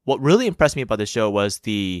what really impressed me about the show was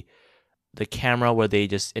the camera where they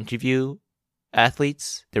just interview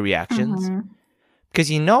athletes, the reactions, because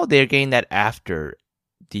they're getting that after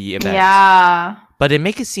the event. Yeah. But they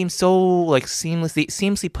make it seem so like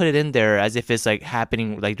seamlessly put it in there as if it's like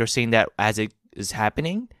happening, like they're saying that as it is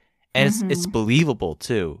happening, and it's believable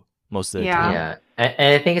too most of the time. Yeah,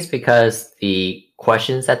 and I think it's because the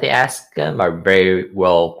questions that they ask them are very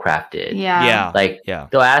well crafted. Yeah. Like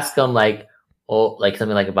they'll ask them like, oh, like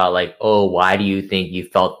something like about like, oh, why do you think you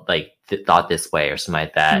felt like thought this way or something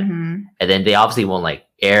like that, and then they obviously won't like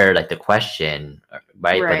air like the question,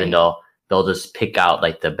 right? But then they'll just pick out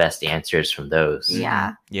like the best answers from those.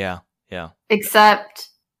 Yeah. Except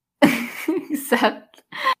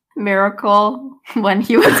Miracle when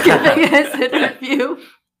he was giving his interview.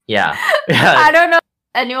 Yeah. I don't know if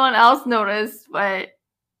anyone else noticed, but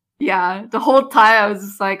yeah, the whole time I was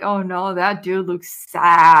just like, oh no, that dude looks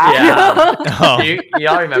sad. Yeah. You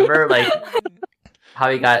all remember like how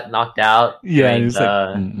he got knocked out? Yeah, during he was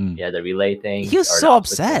the relay thing. He was so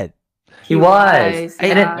upset. He was.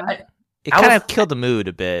 And it kind of killed the mood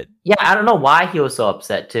a bit. Yeah, I don't know why he was so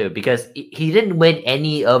upset too, because he didn't win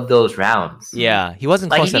any of those rounds. Yeah, he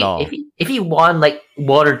wasn't like close at all. If he won like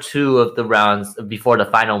one or two of the rounds before the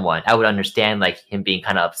final one, I would understand like him being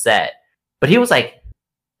kind of upset. But he was like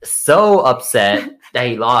so upset that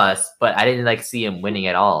he lost, but I didn't like see him winning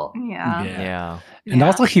at all. Yeah. And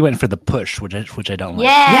also he went for the push, which I don't like.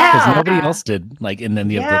 Yeah, because nobody else did like in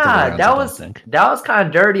any of the rounds. That was kind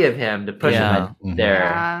of dirty of him to push him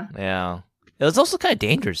there. Yeah. It was also kind of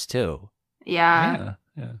dangerous too. Yeah.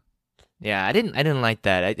 I didn't like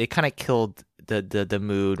that. It kind of killed the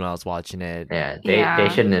mood when I was watching it. Yeah, they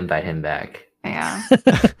shouldn't invite him back. Yeah.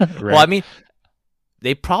 Right. Well, I mean,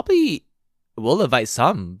 they probably will invite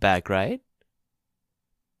some back, right?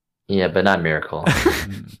 Yeah, but not Miracle.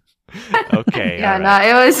 Okay. Yeah, right. no,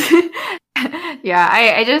 it was. Yeah,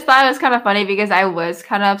 I just thought it was kind of funny because I was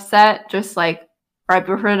kind of upset just like right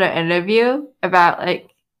before the interview about like,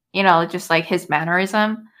 just like his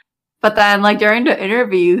mannerism. But then like during the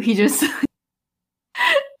interview, he just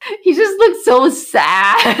looked so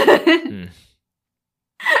sad. And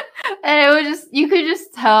it was just, you could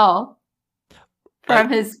just tell from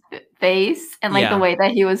his face and like the way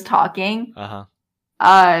that he was talking.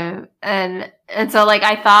 And so like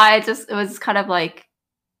I thought it was kind of like,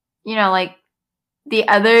 like the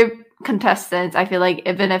other contestants, I feel like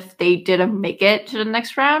even if they didn't make it to the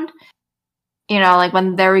next round, like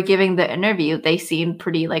when they were giving the interview, they seemed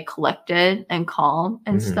pretty like collected and calm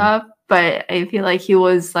and stuff. But I feel like he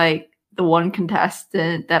was like the one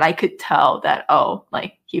contestant that I could tell that,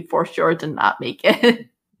 like he for sure did not make it.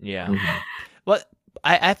 Yeah. Well,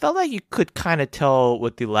 I felt like you could kind of tell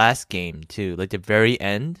with the last game too, like the very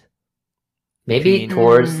end. Maybe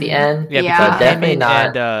towards the end. Yeah. But definitely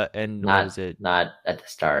not. And not, what was it? Not at the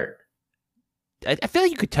start. I feel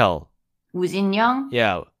like you could tell. Woo Jin-young?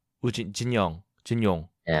 Yeah. Jin-young.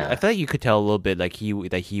 Yeah. I feel like you could tell a little bit like he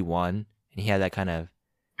won, and he had that kind of.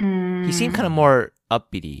 He seemed kind of more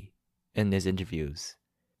upbeaty in his interviews.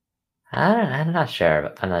 I'm not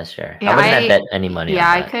sure. Yeah, I wasn't at bet any money. Yeah,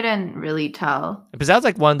 on I that. couldn't really tell. Because that was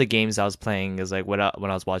like one of the games I was playing. Is like when I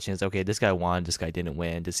was watching, is okay, this guy won, this guy didn't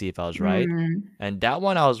win, to see if I was right. And that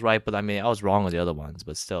one I was right, but I mean I was wrong with the other ones.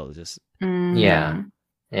 But still, just Yeah.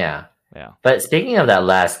 But speaking of that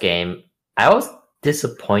last game, I was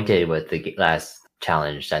disappointed with the last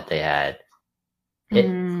challenge that they had.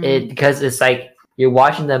 It because it's like you're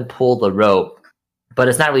watching them pull the rope, but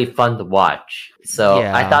it's not really fun to watch. So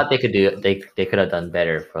Yeah. I thought they could have done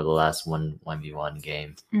better for the last 1v1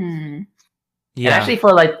 game. Mm. And actually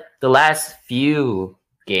for like the last few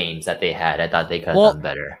games that they had, I thought they could have Well, done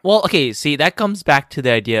better. Well, okay, see, that comes back to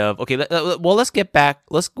the idea of okay. Let's get back.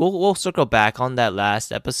 We'll circle back on that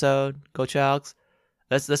last episode, Coach Alex.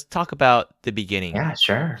 Let's talk about the beginning. Yeah,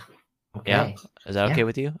 sure. Okay. Yeah. Is that okay Yeah.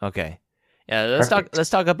 with you? Okay. Yeah, Perfect. let's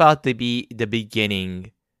talk about the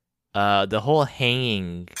beginning. The whole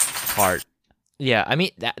hanging part. Yeah, I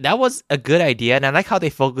mean that was a good idea, and I like how they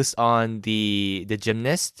focused on the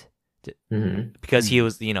gymnast Mhm. because he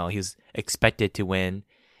was expected to win,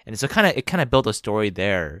 and so it kind of built a story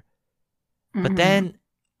there. But Mhm. then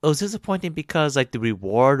it was disappointing because like the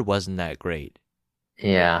reward wasn't that great.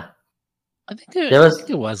 Yeah. I think it, There was- I think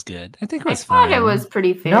it was good. I think it I was thought fine. it was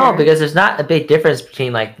pretty fair. No, because there's not a big difference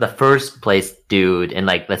between like the first place dude and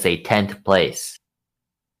like let's say 10th place.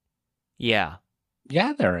 Yeah,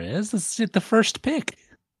 Yeah, there is. This is the first pick.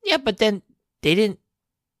 yeah, but then they didn't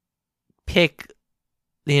pick,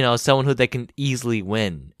 someone who they can easily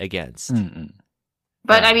win against. Mm-mm.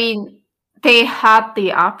 but Yeah. I mean, they had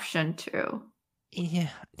the option to, Yeah,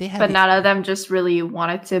 they had. but the- none of them just really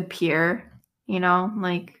wanted to appear.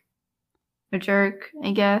 Like a jerk,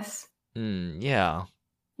 I guess. Yeah.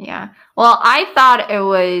 Yeah. Well, I thought it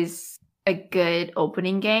was a good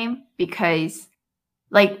opening game because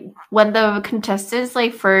like when the contestants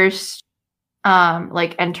like first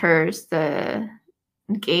like enters the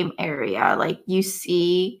game area, like you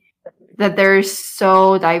see that they're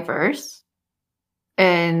so diverse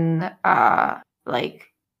in like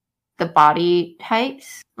the body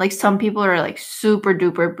types. Like some people are like super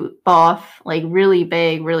duper buff, like really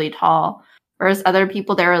big, really tall. Whereas other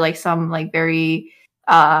people there are like some like very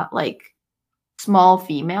like small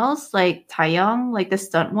females, like Taeyong, like the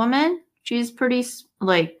stunt woman. She's pretty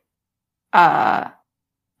like I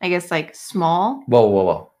guess like small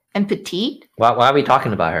Whoa. and petite. Why are we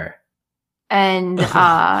talking about her? And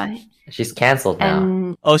She's canceled now.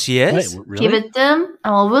 and Oh, she is. Wait, really? Hibitum.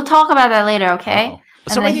 Oh, we'll talk about that later, okay? Uh-oh.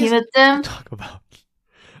 And So then many things Hibitum. to talk about.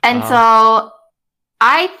 And so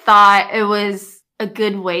I thought it was a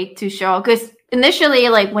good way to show, because initially,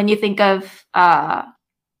 like when you think of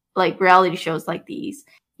like reality shows like these,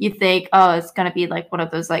 you think, oh, it's gonna be like one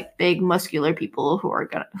of those like big muscular people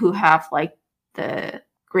who have like the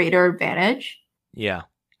greater advantage. Yeah.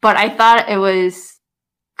 But I thought it was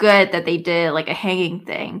good that they did like a hanging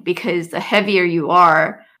thing, because the heavier you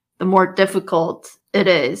are, the more difficult it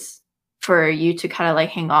is for you to kind of like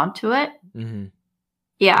hang on to it. Mm-hmm.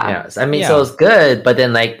 Yeah. Yes. I mean, Yeah. so it's good, but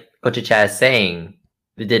then like Coach Chad is saying,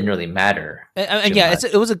 it didn't really matter. And too yeah, much.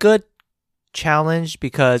 it was a good challenge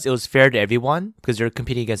because it was fair to everyone because they're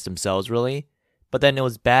competing against themselves really. But then it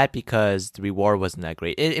was bad because the reward wasn't that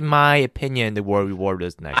great. In my opinion, the reward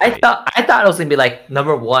wasn't that great. I thought it was gonna be like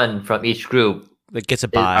number one from each group Like gets a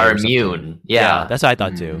buy. are or something. immune. Yeah. That's what I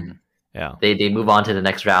thought too. Mm. Yeah. They move on to the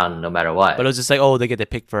next round no matter what. But it was just like, oh, they get to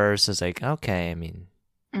pick first. It's like, okay, I mean,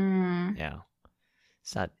 Mm. yeah.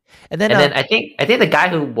 It's not. And then, and then I think the guy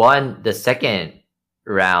who won the second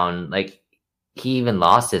round, like he even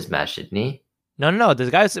lost his match, didn't he? no.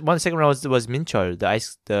 The guy who won the second round was Minchol,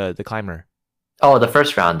 the climber. Oh, the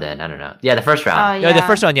first round then. I don't know. Yeah, the first round. Yeah, the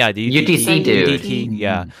first one, yeah. The UTC dude. UTT, Mm.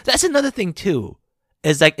 yeah. That's another thing too.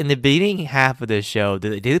 Is like in the beginning half of the show,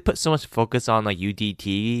 they put so much focus on like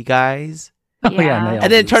UDT guys, Oh, yeah, Yeah. they and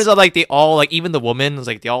then it always- turns out like they all like even the woman was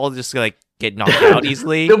like they all just like get knocked out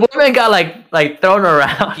easily. The woman got like thrown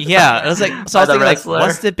around. Yeah, it was like so I was By the thinking like, wrestler.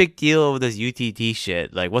 what's the big deal with this UTT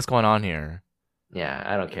shit? Like, what's going on here? Yeah,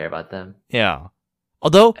 I don't care about them. Yeah.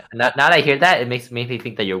 Although Now that I hear that, it makes me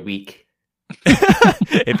think that you're weak.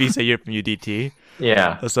 if you say you're from UDT,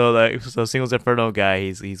 Yeah. so Singles Inferno guy,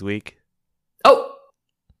 he's weak. Oh,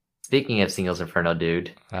 speaking of Singles Inferno,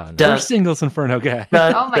 dude. Oh, no. Dun- First singles Inferno guy.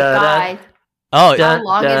 Oh my god. Oh, How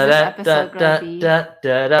long is this episode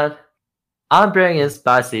gonna be? I'm bringing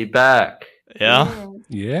Spicy back. yeah.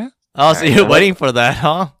 Yeah. Oh, so Alright, you're so waiting for that,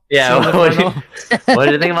 huh? Yeah, Singles what do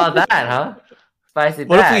Inferno? you think about that, huh? Spicy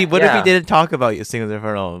What back. if we didn't talk about your Singles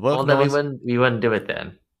Inferno? What Well, if then no we one's- wouldn't do it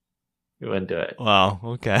then. We wouldn't do it. Wow.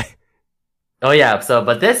 Okay. Oh yeah, so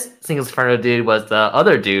but this Singles Inferno dude was the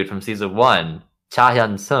other dude from season 1, Cha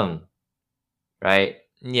Hyun Sung, right?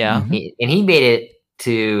 Yeah. Mhm. He made it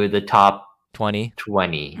to the top 20.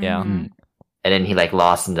 20. Yeah. Mhm. And then he like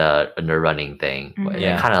lost in the running thing. Mhm.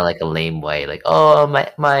 Yeah. Kind of like a lame way. Like, oh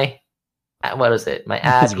my what is it? My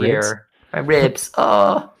ab His ribs? here. My ribs.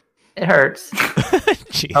 Oh, it hurts.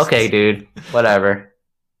 Jesus. Okay, dude. Whatever.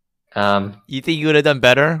 You think you would have done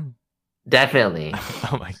better? Definitely.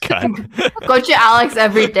 Oh my god. Go to Alex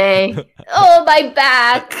every day. Oh, my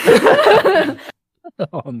back.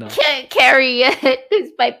 Oh no. Can't carry it.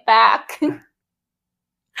 It's my back.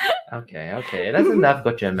 Okay. That's enough,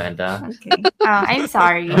 Gochu Amanda. Okay. Oh, I'm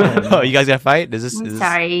sorry. Oh, you guys got to fight? Is I'm this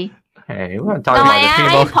sorry. Hey, we're No, talking about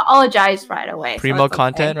the I apologize right away. so primo it's okay.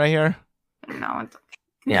 content right here? No, it's okay.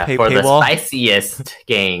 yeah, Pay- for the paywall? spiciest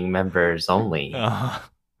gang members only. Uh,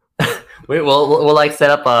 We'll like set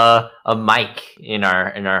up a mic in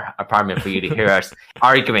our apartment for you to hear us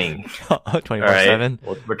arguing. 24/7.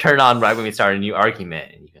 We'll turn on right when we start a new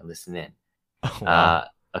argument, and you can listen in. Oh, wow.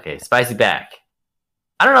 Okay, spicy back.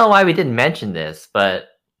 I don't know why we didn't mention this, but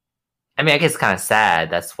I mean, I guess it's kind of sad.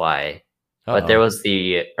 That's why. But there was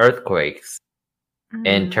the earthquakes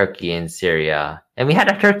in Mm, Turkey and Syria, and we had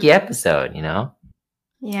a Turkey episode. Yeah.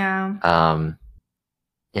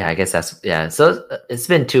 Yeah, I guess So it's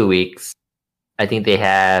been 2 weeks. I think they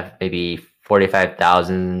have maybe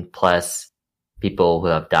 45,000 plus people who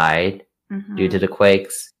have died due to the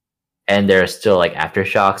quakes, and there are still like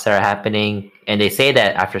aftershocks that are happening, and they say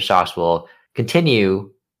that aftershocks will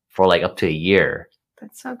continue for like up to a year.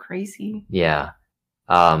 That's so crazy. Yeah.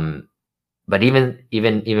 But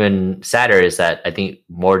even sadder is that I think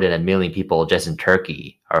more than 1 million people just in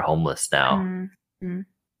Turkey are homeless now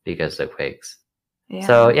because of the quakes. Yeah.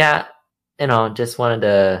 So yeah, just wanted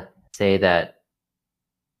to say that,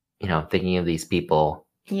 thinking of these people,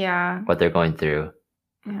 yeah. what they're going through.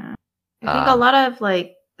 Yeah. I think a lot of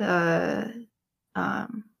like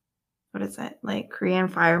what is it? Like Korean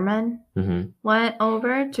firemen hmm went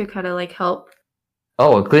over to kind of like help.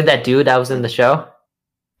 Oh, include that dude that was in the show.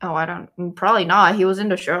 Oh, I don't. Probably not. He was in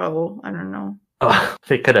the show. I don't know. Oh,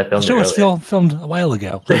 they could have The filmed it show was earlier. filmed a while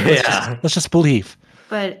ago. Yeah. Let's just believe.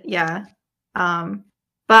 But yeah.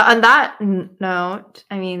 But on that note,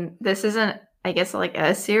 I mean, this isn't, I guess, like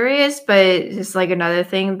as serious, but it's just like another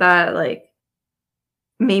thing that like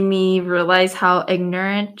made me realize how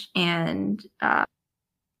ignorant and I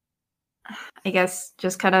guess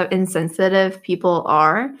just kind of insensitive people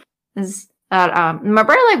are. Is that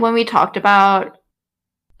remember like when we talked about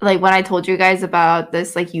like when I told you guys about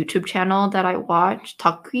this like YouTube channel that I watched,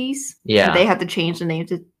 Talkies? Yeah. They had to change the name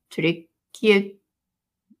to Turkey.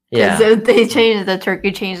 Yeah. Because they changed the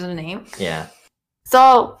Turkey changed the name. Yeah.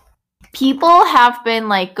 So people have been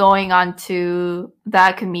like going on to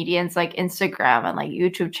that comedian's like Instagram and like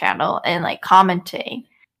YouTube channel and like commenting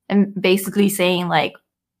and basically saying like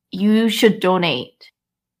you should donate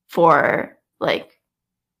for like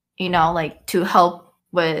like to help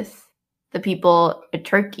with the people in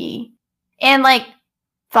Turkey. And like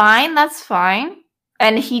fine, that's fine.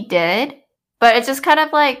 And he did, but it's just kind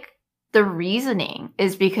of like the reasoning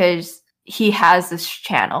is because he has this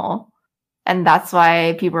channel and that's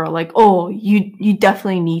why people are like, oh, you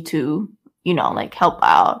definitely need to, like help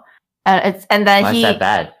out. And then Why is that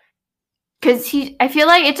bad? because I feel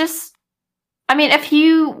like it just, I mean, if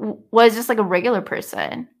he was just like a regular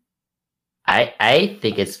person. I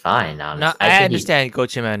think it's fine, honestly. No, I understand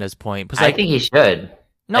Coach Amanda's point. Because, I think he should.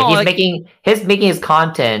 no, He's making his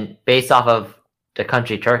content based off of the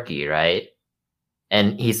country Turkey, right?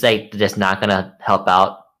 And he's like just not gonna help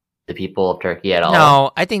out the people of Turkey at all.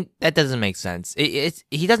 no, I think that doesn't make sense.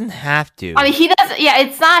 He doesn't have to. I mean, he doesn't. Yeah,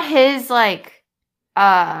 it's not his like.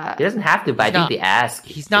 He doesn't have to, but I He's think not- the ask.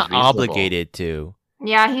 he's is not reasonable. obligated to.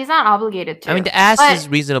 Yeah, he's not obligated to. I mean, the ask But- is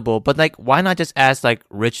reasonable, but like, why not just ask like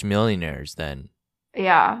rich millionaires then?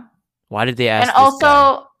 Yeah, Why did they ask? and this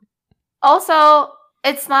guy? also,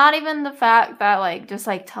 it's not even the fact that like just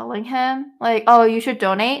like telling him like, oh, you should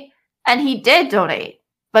donate, and he did donate,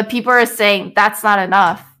 but people are saying that's not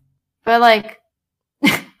enough. But like,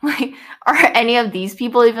 like, are any of these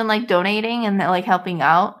people even like donating and like helping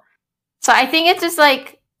out? So I think it's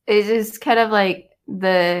just kind of like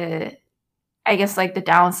the, I guess like the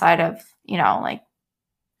downside of like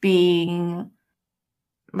being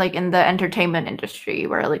like in the entertainment industry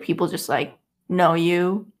where like people just like know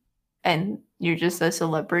you and you're just a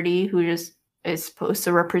celebrity who just is supposed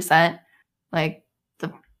to represent like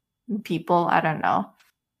the people. I don't know,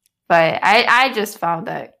 but I just found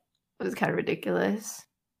that it was kind of ridiculous.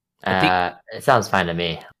 It sounds fine to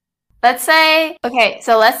me. Let's say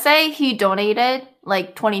he donated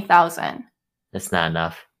like 20,000. That's not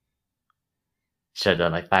enough. Should have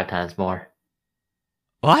done like 5 times more.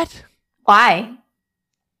 What? Why?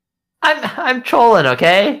 I'm trolling,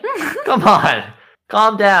 okay? Come on,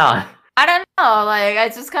 calm down. I don't know. Like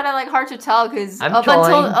it's just kind of like hard to tell because I'm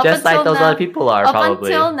trolling just like those other people are up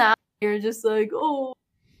probably. until now, you're just like, oh,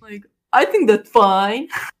 like I think that's fine.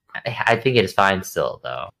 I think it is fine still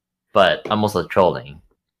though, but I'm also trolling.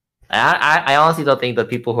 I honestly don't think the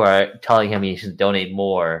people who are telling him he should donate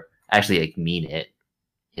more actually like mean it.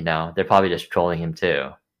 You know, they're probably just trolling him too.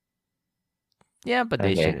 Yeah, but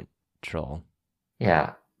they Okay. shouldn't troll.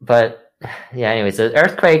 Yeah, but yeah. Anyway, so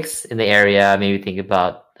earthquakes in the area. Maybe think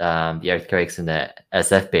about the earthquakes in the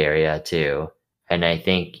SF Bay Area too. And I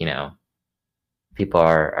think people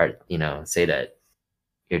are say that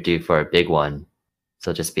you're due for a big one,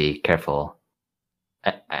 so just be careful.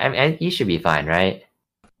 I you should be fine, right?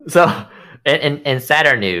 So, in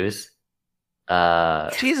sadder news,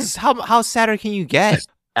 Jesus, how sadder can you get?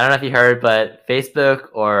 I don't know if you heard, but Facebook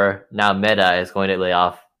or now Meta is going to lay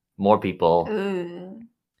off more people Ooh.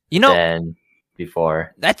 You know, than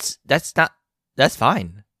before. that's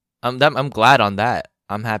fine. I'm glad on that.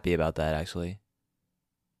 I'm happy about that actually.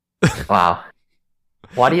 Wow.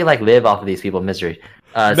 Why do you live off of these people's misery?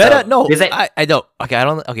 Meta, no, because I don't. Okay, I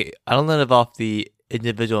don't. Okay, I don't live off the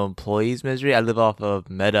individual employees' misery. I live off of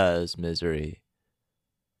Meta's misery.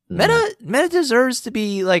 Meta deserves to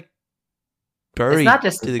be buried.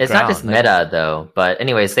 It's not just Meta though. But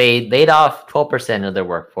anyways, they laid off 12% of their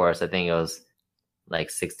workforce. I think it was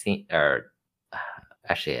 16 or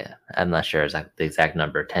actually I'm not sure the exact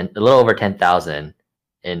number. A little over 10,000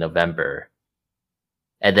 in November.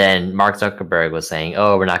 And then Mark Zuckerberg was saying,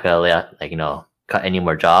 "Oh, we're not gonna cut any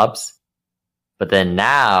more jobs." But then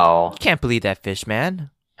now, Can't believe that fish,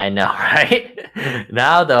 man. I know, right?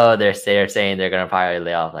 Now though, they're saying they're gonna probably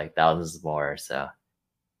lay off thousands more. So,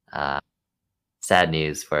 sad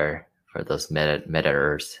news for those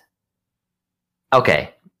Metaers.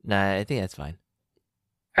 Okay, Nah, I think that's fine.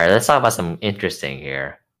 all right. Let's talk about something interesting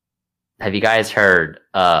here. Have you guys heard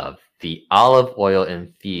of the olive oil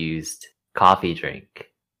infused coffee drink?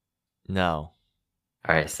 No.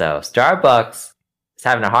 All right, so Starbucks is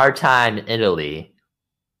having a hard time in Italy.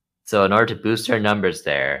 So in order to boost their numbers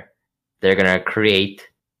there, they're going to create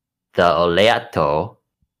the Oleato,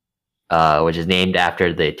 which is named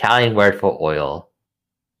after the Italian word for oil,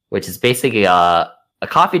 which is basically a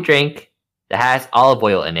coffee drink that has olive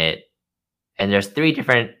oil in it. And there's 3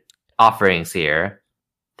 different offerings here.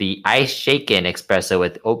 The ice shaken espresso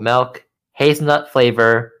with oat milk, hazelnut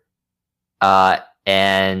flavor,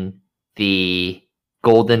 and the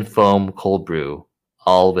golden foam cold brew,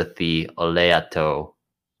 all with the Oleato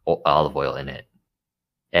olive oil in it.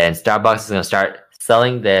 And Starbucks is going to start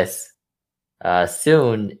selling this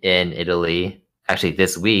soon in Italy, actually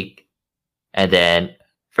this week. And then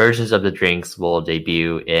versions of the drinks will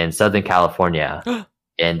debut in Southern California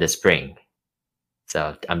in the spring.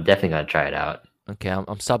 So I'm definitely going to try it out. Okay,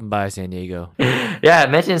 I'm stopping by San Diego. Yeah, I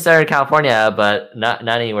mentioned Southern California, but not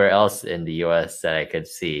anywhere else in the U.S. that I could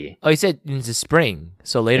see. Oh, you said in the spring,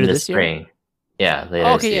 so later in the this year. spring. Yeah, later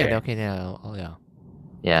Oh, this okay, year. yeah, okay, yeah, oh yeah.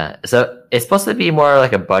 Yeah, so it's supposed to be more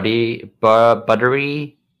like a buttery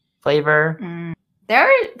flavor. There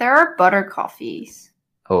are butter coffees.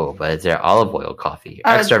 Oh, but it's their olive oil coffee.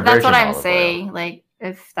 That's Extra virgin what I'm olive oil. saying.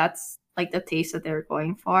 If that's the taste that they're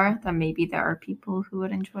going for, then maybe there are people who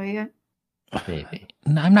would enjoy it. Maybe.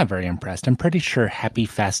 No, I'm not very impressed. I'm pretty sure Happy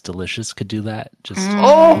Fast Delicious could do that. Just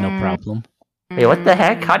Oh! no problem. Wait, what the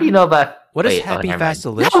heck? How do you know about... What is Wait, Happy never Fast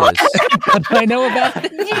mind. Delicious? What do I know about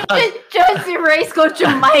it? You just erase go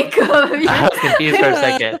Jamaica. I was confused for a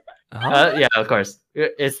second. Huh? Yeah, of course.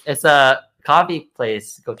 It's a coffee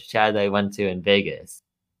place, Coach Chad, that I went to in Vegas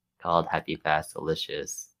called Happy Fast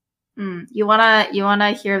Delicious. You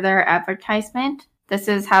wanna hear their advertisement? This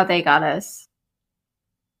is how they got us.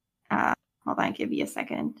 Hold on, give me a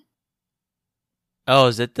second. Oh,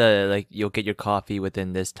 is it the you'll get your coffee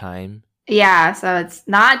within this time? Yeah, so it's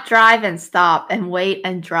not drive and stop and wait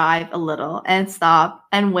and drive a little and stop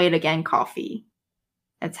and wait again coffee.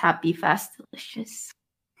 It's Happy Fast Delicious.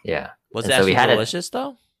 Yeah. Was And it so we actually had to- delicious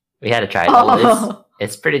though? We had to try it. Oh.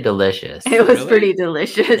 It's pretty delicious. It was Really? pretty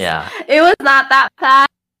delicious. Yeah, It was not that fast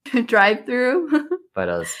drive through, but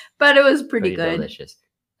it was but it was pretty pretty good. delicious.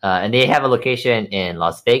 And they have a location in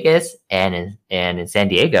Las Vegas and in San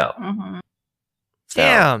Diego. Mhm. So-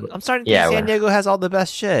 Damn, I'm starting to Yeah, think San we're- Diego has all the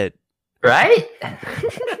best shit. Right?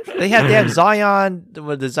 They have Zion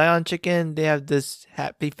with the Zion chicken. They have this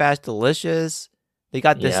Happy Fast Delicious. They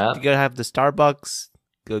got this. Yeah. You gotta have the Starbucks,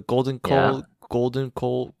 the golden Yeah.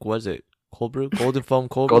 cold. What is it? Cold brew, golden foam,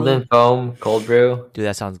 cold Golden brew. foam cold brew. Dude,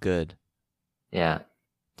 that sounds good. Yeah.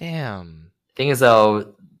 Damn. Thing is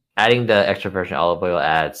though, adding the extra virgin olive oil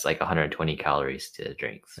adds 120 calories to the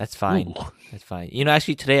drinks. That's fine. Ooh. That's fine. You know,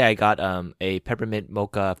 actually today I got a peppermint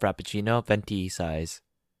mocha frappuccino, venti size.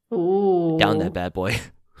 Ooh. Down that bad boy.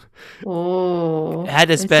 Ooh. I had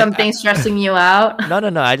to Is spend- something stressing you out?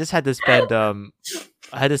 No. I just had to spend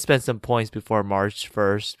I had to spend some points before March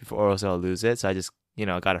 1st before else I'll lose it. So I just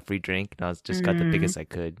got a free drink and I just got the biggest I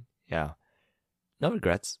could. Yeah. No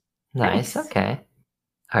regrets. Nice. Nice. Okay.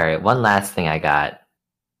 All right. One last thing I got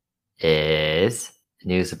is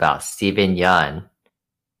news about Steven Yeun,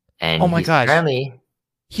 and Oh my he's gosh. currently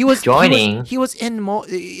He was Joining. He was in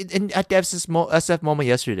at the SF MoMA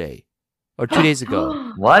yesterday or 2 days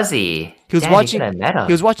ago. was he? He was Damn, watching- You could have met him.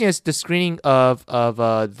 He was watching the screening of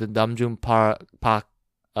the Namjoon Park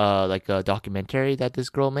like a documentary that this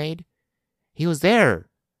girl made. He was there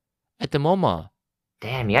at the MoMA.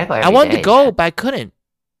 Damn, you gotta go. I every wanted day. to go, but I couldn't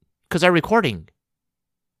because I'm recording.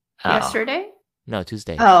 Oh. Yesterday? No,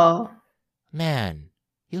 Tuesday. Oh. Man,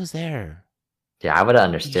 he was there. Yeah, I would have You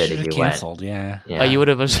understood should if have you went. canceled. Yeah. Yeah. Oh, you would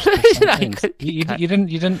have. Thanks. You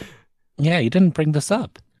didn't. Yeah, you didn't bring this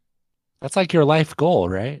up. That's like your life goal,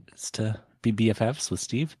 right? Is to be BFFs with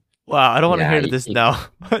Steve. Wow, I don't want to Yeah, hear you- this you- now.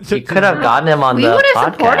 You could have gotten him on We the would have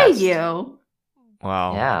podcast. supported you.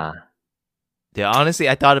 Wow. Yeah. Yeah, honestly,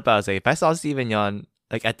 I thought about it. I was like, if I saw Steven Yeun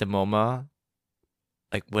like at the MoMA,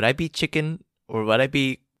 like would I be chicken or would I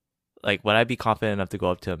be confident enough to go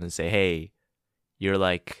up to him and say, "Hey, you're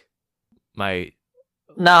like my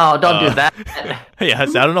No, don't do that. yeah."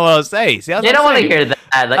 So I don't know what I'll say. See, They don't want to hear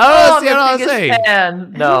that. Like, Oh, I'm see, I your don't wanna biggest say.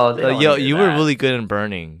 fan. No, they don't wanna hear you were that. really good in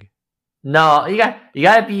burning. No, you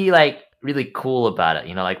gotta be like really cool about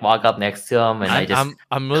it. Like walk up next to them and like just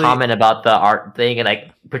I'm really comment about the art thing and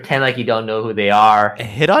like pretend like you don't know who they are.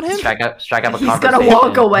 hit on him. Strike up a He's conversation. gonna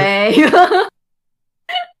walk away.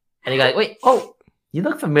 And you're like, wait, oh, you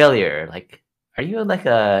look familiar. Like, are you like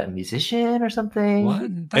a musician or something?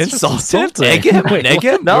 What? That's just Insult him? insulting. Neg him? Wait, Neg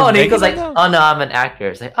him? No, You're and he negging goes like, him? oh no, I'm an actor.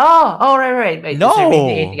 It's like, oh, right. Wait, No. is there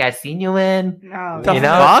anything I've seen you in? No. The You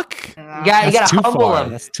know? fuck? You That's gotta too humble far.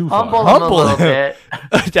 him. That's too far. Humble him Humble a little him.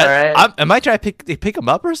 bit. Alright. Am I trying to pick him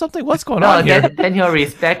up or something? What's going No, on here? then he'll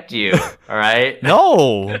respect you. All right.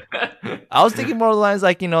 No, I was thinking more of the lines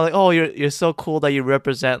like like, oh, you're so cool that you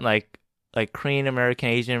represent like Korean American,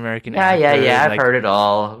 Asian American. Yeah. actors, I've like, heard it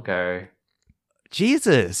all. Okay.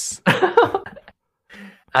 Jesus,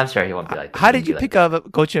 I'm sure he won't be like. This. how He did won't you be pick like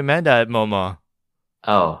up Coach Amanda at MoMA?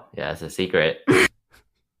 that. Oh, yeah, it's a secret.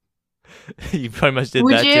 You pretty much did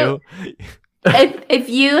Would that you- too. if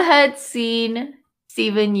you had seen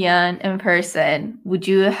Steven Yeun in person, would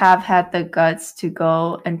you have had the guts to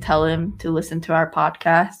go and tell him to listen to our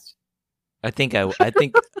podcast? I think I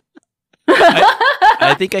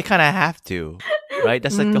kind of have to, right?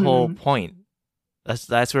 That's like the whole point.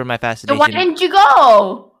 That's where my So fascination. why didn't you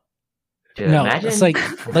go? Dude, No, imagine- it's like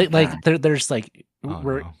there's like Oh,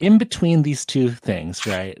 we're no. in between these two things,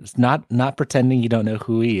 right? It's not pretending you don't know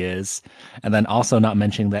who he is, and then also not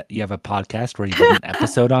mentioning that you have a podcast where you did an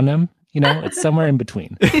episode on him. It's somewhere in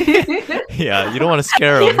between. Yeah, you don't want to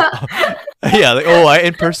scare him. Yeah, like, oh, I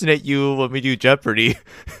impersonate you when we do Jeopardy.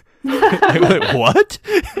 I'm like, what?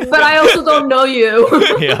 But I also don't know you.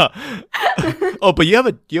 Yeah. Oh, but you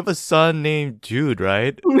have a son named Jude,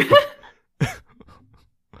 right?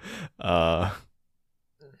 yeah.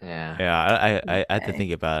 Yeah. I have to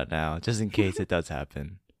think about it now, just in case it does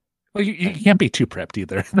happen. Well, you can't be too prepped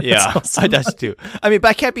either. That's Yeah, also- that's too. I mean, but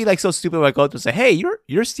I can't be like so stupid when I go up and say, "Hey,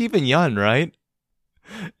 you're Steven Yeun, right?"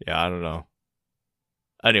 Yeah, I don't know.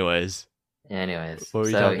 Anyways, Anyways, what were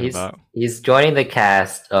you so talking about? he's joining the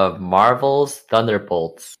cast of Marvel's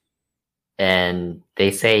Thunderbolts, and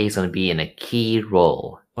they say he's going to be in a key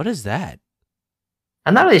role. What is that?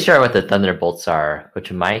 I'm not really sure what the Thunderbolts are.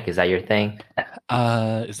 Which Mike, is that your thing?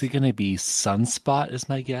 Is he gonna be Sunspot? Is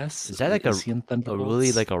my guess. Is that like Is he in A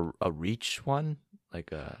really Thunderbolts? like a reach one,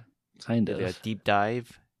 like a kind of? deep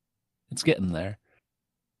dive. It's getting there.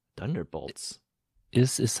 Thunderbolts. Is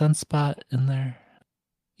Sunspot in there?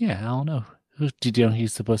 Yeah, I don't know. Who did you know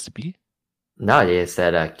he's supposed to be? No, they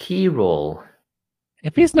said a key role.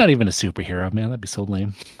 If he's not even a superhero, man, that'd be so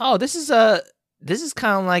lame. Oh, this is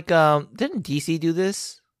kind of like didn't DC do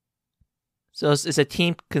this? So it's a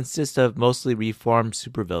team consists of mostly reformed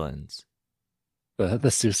supervillains.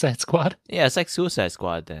 The Suicide Squad. Yeah, it's like Suicide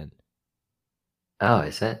Squad then. Oh,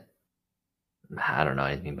 is it? I don't know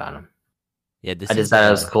anything about him. Yeah, this I is just thought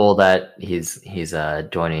it was cool that he's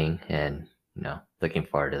joining and looking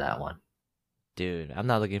forward to that one. Dude, I'm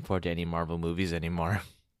not looking forward to any Marvel movies anymore.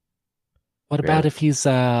 What about Really? if he's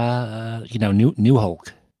new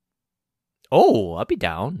Hulk? Oh, I'll be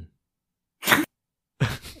down.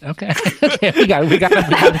 Okay, okay, we got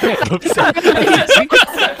it. Oops.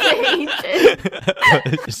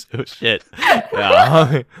 Oh shit.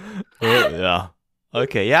 Yeah. Yeah.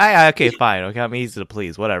 Okay. Yeah. Okay. Fine. Okay. I'm easy to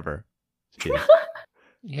please. Whatever. Shit.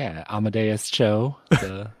 Yeah, Amadeus Cho.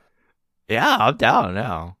 Yeah, I'm down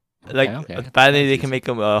now. Like okay. finally they That's can make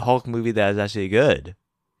a Hulk movie that is actually good.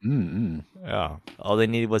 Mm-mm. Yeah. All they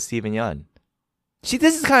needed was Steven Yeun. See,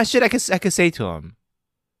 this is the kind of shit I could say to him,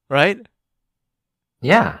 right?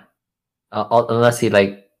 Yeah. Unless he's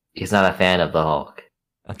not a fan of the Hulk.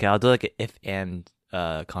 Okay, I'll do like an if and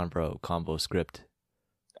combo script.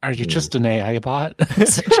 Are you just an AI bot?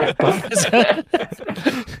 Is it a chatbot?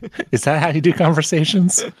 Is that how you do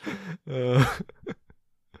conversations? Oh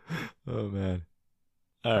man.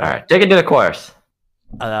 All right, take it to the course.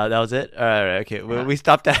 That was it. All right. Okay. We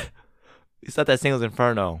stopped at Singles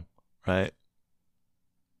Inferno, right?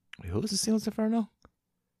 Wait, who was the Singles Inferno?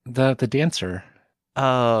 The dancer.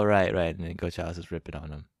 Oh, right. And then Coach House is ripping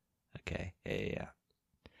on him. Okay. Yeah.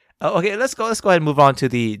 Oh, okay. Let's go ahead and move on to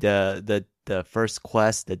the first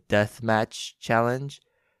quest, the deathmatch challenge.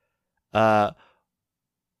 What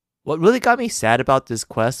really got me sad about this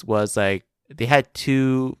quest was like they had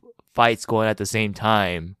 2 fights going at the same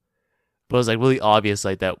time, but it was like really obvious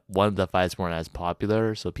like that one of the fights weren't as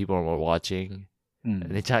popular, so people were watching, and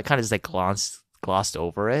they kind of just like glossed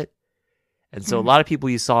over it. And so a lot of people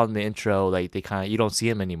you saw in the intro, like you don't see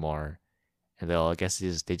them anymore, and I guess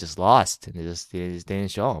they just lost, and they just didn't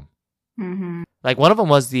show them. Mm-hmm. Like one of them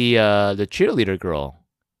was the cheerleader girl.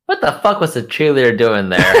 What the fuck was the cheerleader doing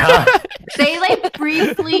there? Huh? They like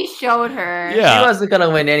briefly showed her. Yeah. She wasn't gonna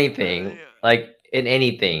win anything. Like in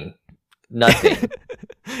anything, nothing.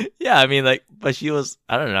 Yeah, I mean, like, but she was,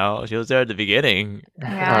 I don't know, she was there at the beginning.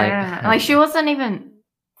 Yeah, like she wasn't even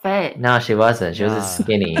fit. No, she wasn't. She was just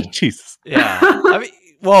skinny. Jesus. Yeah. I mean,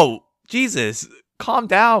 whoa, Jesus, calm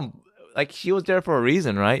down. Like, she was there for a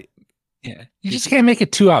reason, right? Yeah, you just can't make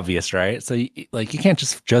it too obvious, right? So, you can't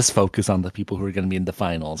just focus on the people who are going to be in the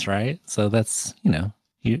finals, right? So that's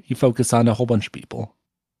you focus on a whole bunch of people.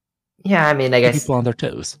 Yeah, I mean, I Keep guess people on their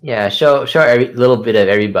toes. yeah, show every little bit of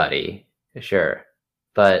everybody, for sure.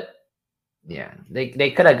 But yeah,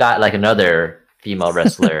 they could have got like another female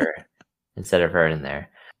wrestler instead of her in there.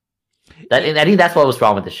 I think that's what was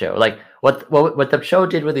wrong with the show. Like what the show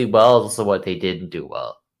did really well is also what they didn't do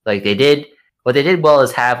well. Like what they did well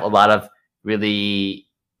is have a lot of really,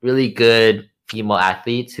 really good female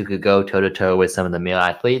athletes who could go toe to toe with some of the male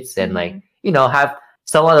athletes and have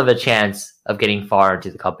somewhat of a chance of getting far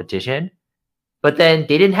into the competition. But then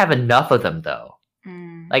they didn't have enough of them though.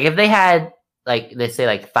 Like if they had like let's say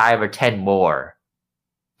like 5 or 10 more,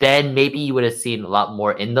 then maybe you would have seen a lot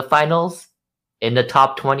more in the finals, in the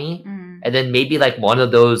top 20, and then maybe like one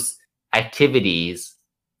of those activities,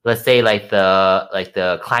 let's say like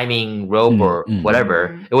the climbing rope or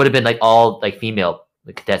whatever, it would have been like all like female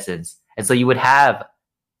contestants, and so you would have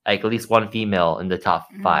like at least one female in the top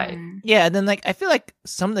 5. Yeah, and then like I feel like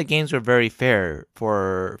some of the games were very fair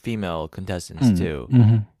for female contestants too,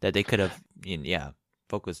 that they could have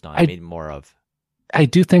focused on, made more of. I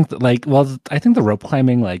do think that I think the rope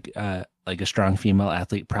climbing like a strong female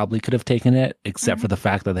athlete probably could have taken it, except for the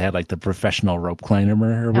fact that they had like the professional rope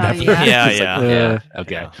climber or whatever. Yeah.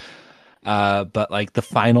 Okay. But like the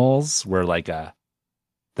finals were like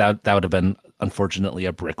that would have been unfortunately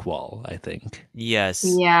a brick wall, I think. Yes.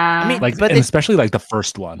 Yeah. I mean, Like, but and especially like the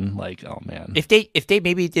first one, like, oh man. if they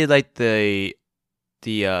maybe did like the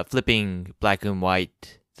flipping black and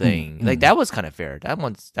white thing, like that was kind of fair. That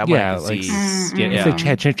one Yeah, to like, see. if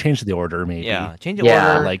they change the order, maybe. Yeah, change the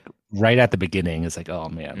Yeah. order. Like right at the beginning, it's like, oh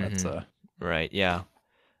man, that's Right, yeah.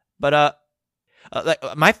 But like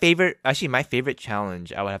my favorite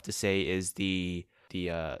challenge I would have to say is the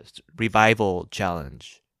revival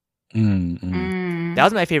challenge. That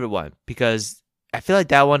was my favorite one because I feel like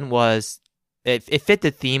that one was it fit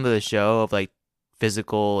the theme of the show of like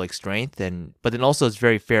physical like strength, but then also it's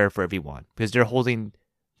very fair for everyone because they're holding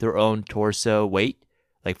their own torso weight,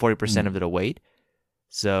 like 40% of their weight.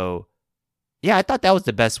 So yeah, I thought that was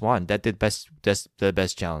the best one. That did the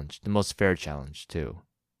best challenge, the most fair challenge too.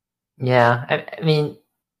 Yeah, I mean,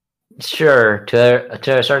 sure,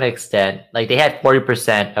 to a certain extent, like they had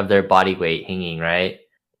 40% of their body weight hanging, right?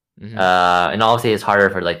 And obviously it's harder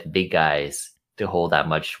for like the big guys to hold that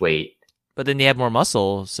much weight. But then they have more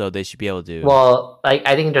muscle, so they should be able to. Well, like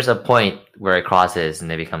I think there's a point where it crosses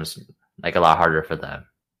and it becomes like a lot harder for them.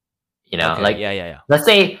 You know, Okay, like yeah. let's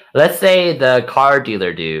say the car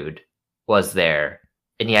dealer dude was there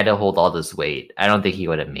and he had to hold all this weight. I don't think he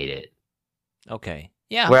would have made it. Okay.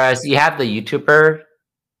 Yeah. Whereas you have the YouTuber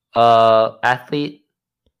athlete,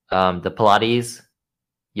 the Pilates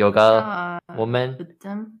yoga woman.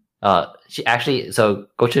 She actually, so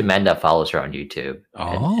Coach Amanda follows her on YouTube.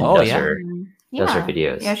 Oh, does yeah. her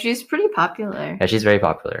videos. Yeah, she's pretty popular. Yeah, she's very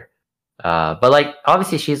popular. But like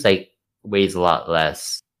obviously she's like weighs a lot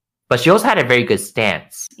less. but she also had a very good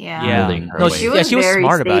stance. Yeah. Yeah. Holding her No, weight. she, She yeah, was she was very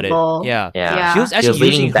smart about stable. it. Yeah. Yeah. She was Yeah. actually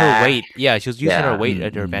leaning using her back. weight. Yeah, she was using her Yeah. weight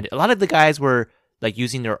at her Mhm. advantage. A lot of the guys were like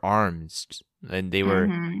using their arms and they were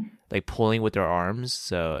Mhm. like pulling with their arms.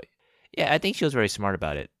 So yeah, I think she was very smart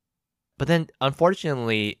about it. But then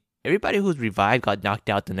unfortunately, everybody who's revived got knocked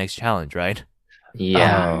out the next challenge, right?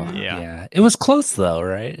 Yeah. Oh, Yeah. yeah. It was close though,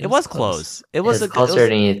 right? It was close. It It's was closer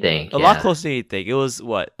than you think. a lot closer than you think. It was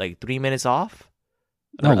what, like 3 minutes off?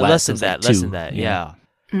 No, Or less. than It was like that. Less 2. than that. Yeah.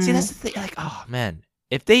 See, Mhm. that's the thing. Like, oh man,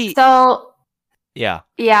 if they, So yeah,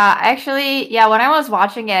 yeah, actually, yeah, when I was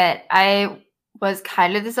watching it, I was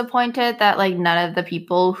kind of disappointed that like none of the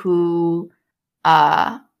people who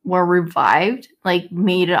were revived like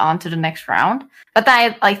made it onto the next round. But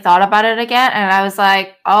then I like thought about it again and I was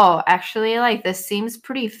like, oh, actually like this seems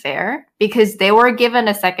pretty fair because they were given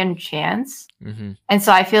a second chance. hmm And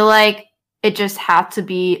so I feel like it just had to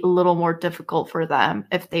be a little more difficult for them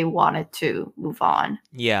if they wanted to move on.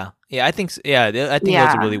 yeah. I think, yeah, I think it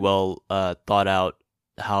was Yeah. really well thought out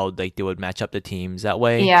how like they would match up the teams that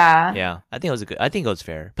way. Yeah. Yeah, I think it was I think it was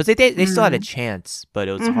fair, but they still had a Mhm. chance, but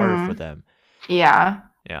it was harder for Mhm. them. Yeah.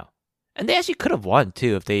 Yeah, and they actually could have won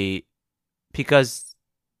too if they, because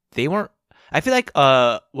they weren't. I feel like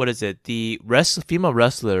what is it? The female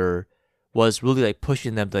wrestler was really like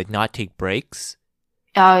pushing them to like not take breaks,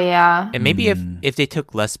 Oh yeah. and maybe Mm. if they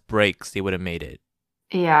took less breaks, they would have made it.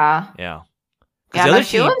 Yeah. Yeah. 'Cause Yeah, the no, other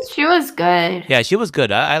she team- was Yeah, good. she was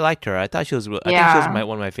good. I liked her. I thought she was. I think she was Yeah.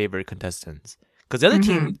 one of my favorite contestants. Because the other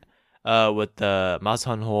team, with the Ma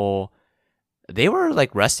Sun-ho, they were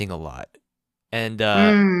like resting a lot, and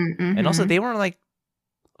and also Mhm. they weren't like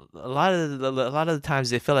a lot of the times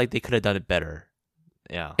they felt like they could have done it better.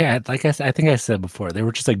 Yeah. Yeah, like I think I said before, they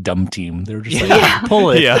were just like dumb team. They were just Yeah. like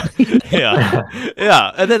pull it. Yeah, yeah,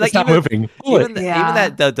 yeah. And then like It's not even moving. Pull even, it. even Yeah.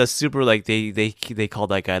 that the super like they called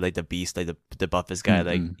that guy like the beast, like the buffest guy,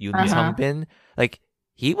 like Mhm. Yoon Uh-huh. Sung-bin. Like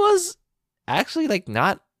he was actually like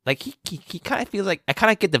not like he kind of feels like, I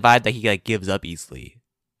kind of get the vibe that he like gives up easily.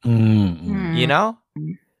 Mm-mm. You know?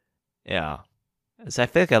 Mm. Yeah. So I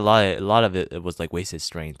feel like a lot of it was like wasted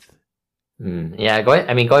strength. Yeah,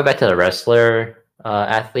 going back to the wrestler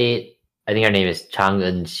athlete, I think her name is Chang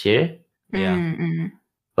Eun-sil, Yeah. Mm-mm.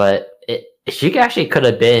 but she actually could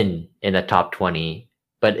have been in the top 20,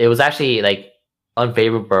 but it was actually like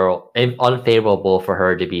unfavorable for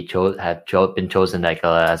her to be been chosen like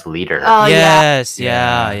as a leader. Oh yeah. Yes,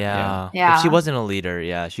 yeah, Yeah, yeah. yeah. If she wasn't a leader,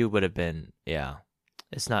 yeah, she would have been. Yeah,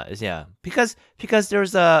 it's not. It's, yeah, because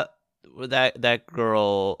there's that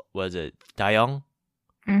girl, was it Dayoung,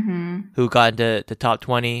 Mm-hmm. who got into the top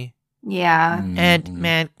 20, Yeah. and Mm-mm.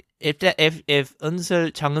 man, if Chang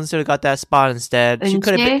Eun-sil got that spot instead, she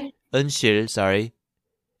could have been Eunsil? Eunsil. Sorry,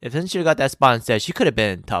 if Eunsil got that spot instead, she could have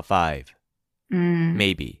been top 5,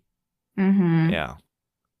 maybe. Mm-hmm. Yeah.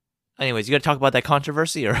 Anyways, you got to talk about that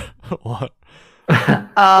controversy or what?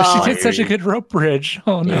 Oh, She did such a good rope bridge.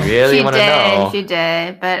 Oh You no. really she want to did. know? She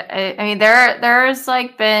did. But I mean, there's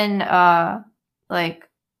like been like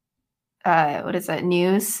what is that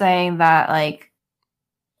news saying that like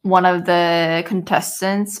one of the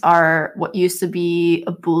contestants are what used to be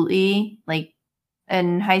a bully like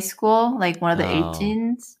in high school, like one of the Oh.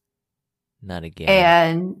 18s, Not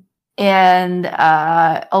again. and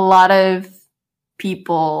a lot of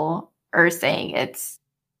people are saying it's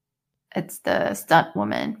the stunt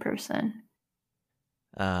woman person.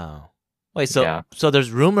 Oh. Wait, so Yeah. so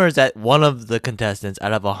there's rumors that one of the contestants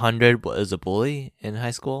out of 100 was a bully in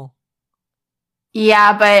high school?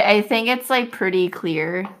 Yeah, but I think it's like pretty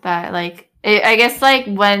clear that like I guess like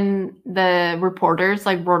when the reporters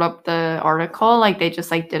like wrote up the article, like they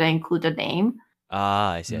just like didn't include the name.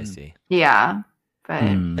 Ah, I see, I Hmm. see. Yeah, but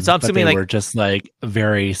Mm, So I'm but assuming, they like- were just like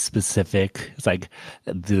very specific. It's like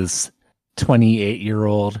this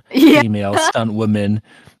 28-year-old yeah, female stunt woman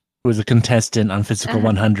who was a contestant on Physical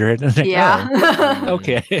 100. And like, yeah, oh,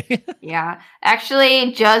 okay. yeah.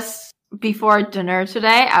 Actually, just before dinner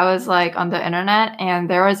today, I was like on the internet, and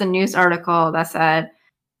there was a news article that said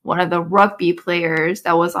one of the rugby players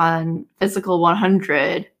that was on Physical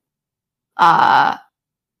 100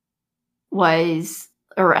 was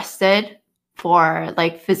arrested for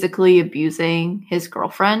like physically abusing his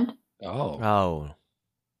girlfriend. Oh. Oh.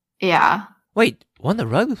 Yeah. Wait, one of the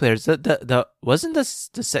rugby players, the wasn't the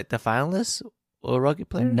finalist a rugby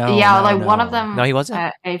player? No. yeah, no, like one no. of them. No, he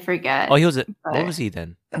wasn't? I forget. Oh, he was what but- was he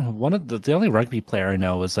then? One of the only rugby player I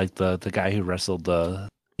know was like the guy who wrestled the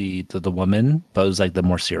woman, but it was like the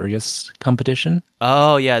more serious competition.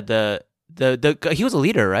 Oh, yeah, the he was a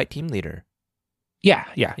leader, right? Team leader. Yeah.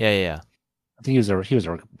 Yeah, yeah, yeah. I think he was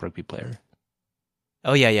a rugby player.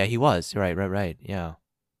 Oh, yeah, he was. Right. Yeah.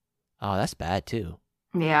 Oh, that's bad too.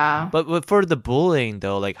 Yeah. But for the bullying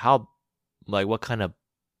though, like what kind of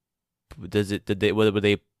were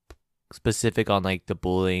they specific on like the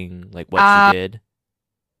bullying, like what she did?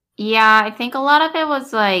 Yeah, I think a lot of it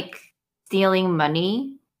was like stealing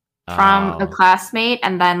money from a Oh. classmate,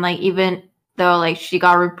 and then like even though like she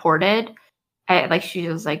got reported, like she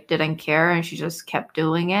just like didn't care and she just kept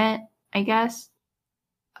doing it, I guess.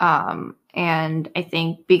 And I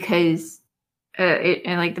think because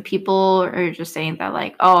and like the people are just saying that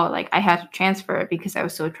like, oh, like I had to transfer it because I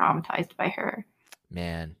was so traumatized by her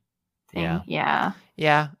Man. thing. Yeah. Yeah.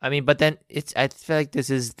 Yeah. I mean, but then I feel like this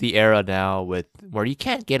is the era now where you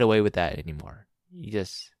can't get away with that anymore. You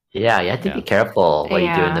just Yeah, you have to Yeah. be careful what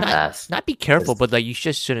you do in the Yeah. past. not be careful, but like you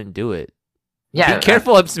just shouldn't do it. Yeah, Be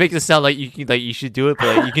careful. It makes it sound like you should do it,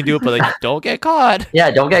 but like you can do it, but like don't get caught. Yeah,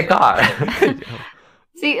 don't get caught.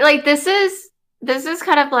 See, like this is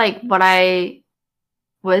kind of like what I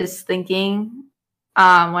was thinking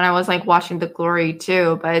when I was like watching The Glory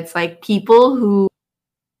too, but it's like people who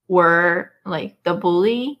were like the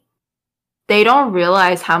bully, they don't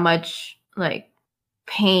realize how much like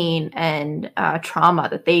pain and trauma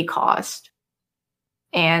that they caused.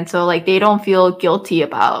 And so like they don't feel guilty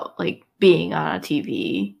about like being on a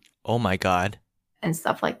TV Oh my god. and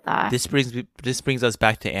stuff like that. This brings us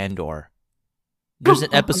back to Andor. There's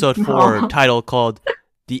an episode No. 4 title called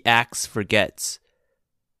 "The Axe Forgets,"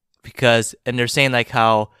 and they're saying like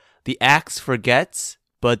how the axe forgets,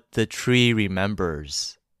 but the tree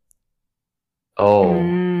remembers. Oh,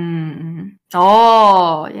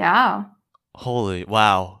 Oh, yeah. Holy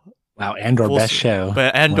wow! Wow, Andor Full best s- show.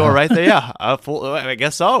 But Andor Wow. right there, yeah. I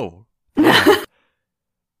guess so. That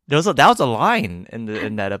was a line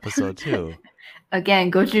in that episode too.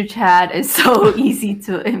 Again, Gochu Chad is so easy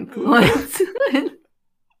to influence.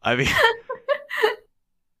 I mean,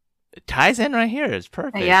 it ties in right here. It's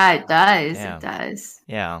perfect. Yeah, it does. Yeah. It does.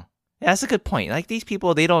 Yeah. Yeah, that's a good point. Like these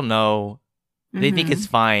people, they don't know. They think Mhm. it's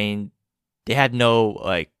fine. They have no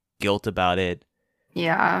like guilt about it.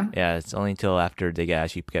 Yeah. Yeah, it's only until after they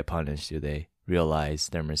actually get punished do they realize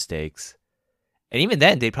their mistakes. And even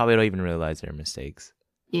then, they probably don't even realize their mistakes.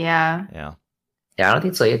 Yeah. Yeah. yeah, I don't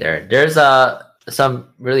think so either. There's some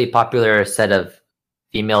really popular set of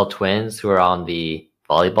female twins who are on the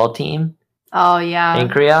volleyball team Oh, yeah. in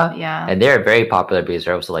Korea, Yeah. and they're very popular because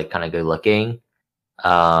they're also like kind of good looking.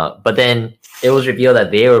 But then it was revealed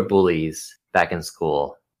that they were bullies back in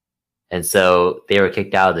school, and so they were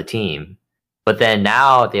kicked out of the team. But then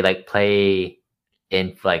now they like play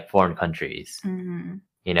in like foreign countries, Mhm.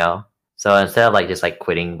 you know. So instead of like just like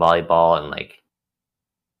quitting volleyball and like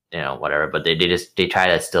whatever, but they try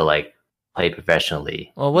to still like play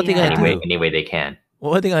professionally Well, what they Yeah. gonna do? any way they can.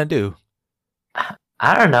 What are they gonna do?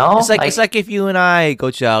 I don't know. It's like if you and I,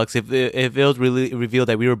 Coach Alex, if it was really revealed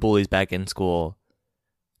that we were bullies back in school,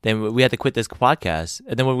 then we had to quit this podcast.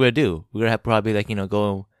 And then what we're gonna do? We're gonna have probably like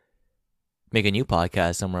go make a new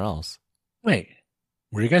podcast somewhere else. Wait,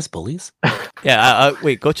 were you guys bullies? Yeah.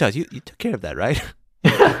 Wait, Coach Alex, you took care of that, right?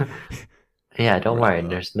 Yeah, don't worry.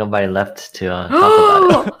 There's nobody left to talk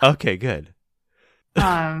about it. Okay, good.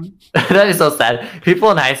 That is so sad.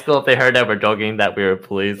 People in high school, if they heard that we're joking that we were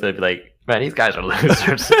police, they'd be like, "Man, these guys are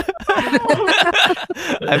losers."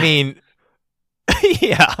 I mean,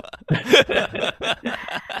 yeah.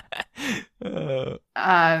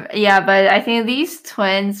 Yeah, but I think these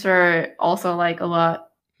twins are also like a lot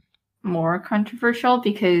more controversial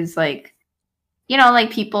because like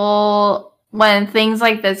like people, when things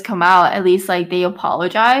like this come out, at least like they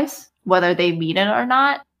apologize whether they mean it or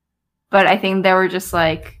not. But I think they were just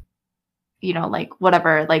like like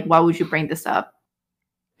whatever, like why would you bring this up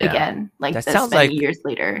Yeah. again like That this sounds many like- years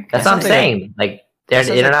later? That's what I'm sounds like a- saying. Like, they're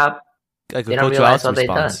sounds like- not. Like They a don't Coach realize Alex what they've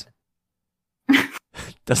response.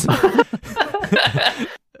 Doesn't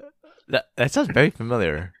that sounds very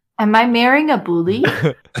familiar. Am I marrying a bully?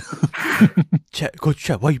 Coach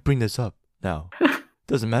Chet, why you bring this up now?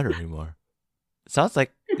 Doesn't matter anymore. Sounds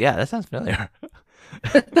like that sounds familiar.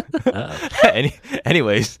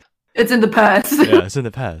 Anyways, It's in the past. yeah, it's in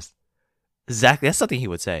the past. Exactly, that's something he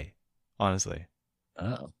would say. Honestly,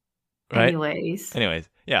 Oh, right? Anyways.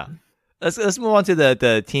 Yeah. Let's move on to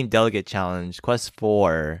the team delegate challenge quest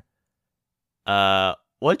 4.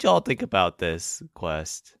 What y'all think about this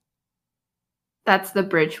quest? That's the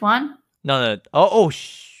bridge one. No. Oh,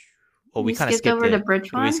 we We kind of skipped over it. the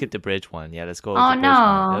bridge one? We skipped the bridge one. Yeah, let's go. Oh, with the bridge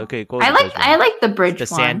one. no. Okay, go. I with the bridge one. like the bridge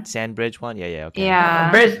the one. sand bridge one. Yeah. Okay.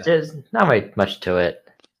 Yeah. Bridge, there's not very much to it.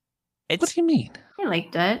 what It's do you mean? I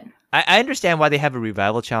liked it. I understand why they have a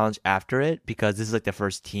revival challenge after it because this is like the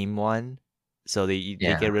first team one, so they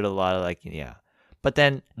Yeah. get rid of a lot of but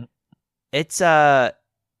then it's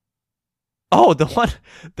Oh, the one,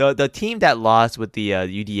 the team that lost with the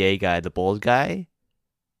UDA guy, the bald guy.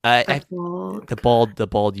 The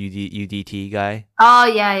bald UDT guy. Oh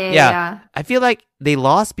yeah, yeah, Yeah. yeah. I feel like they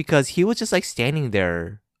lost because he was just like standing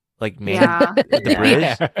there, like man, Yeah. at the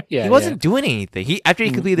bridge. Yeah, He wasn't doing anything. He after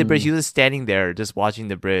he completed the bridge, Mm-mm. he was just standing there, just watching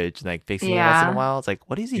the bridge, like fixing it once in Yeah. a while. It's like,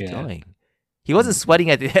 what is he Yeah. doing? He wasn't sweating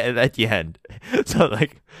at the end. So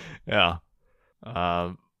like, yeah.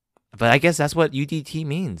 But I guess that's what UDT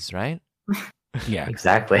means, right? yeah.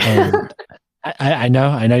 Exactly. And I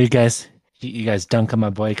know you guys dunk on my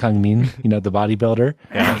boy Kang Min, the bodybuilder.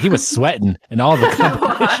 Yeah. He was sweating and all the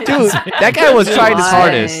Dude, that guy was trying his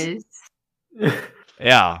hardest. Was.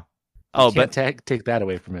 Yeah. Oh, but take that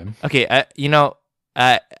away from him. okay. I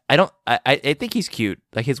don't. I think he's cute.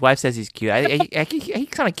 Like his wife says he's cute. He's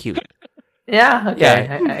kind of cute. Yeah, okay.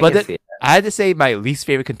 Yeah, I but can see it. I had to say my least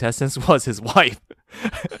favorite contestant was his wife.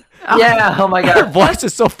 Yeah, oh my Her god. voice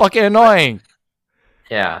is so fucking annoying.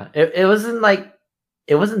 Yeah. It wasn't like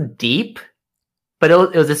it wasn't deep, but it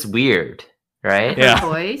was just weird, right? Yeah. Her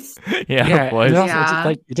voice. Yeah, Yeah, her voice. and also, Yeah.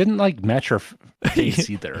 it didn't like match her face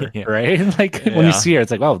either, Yeah. right? Like when Yeah. you see her,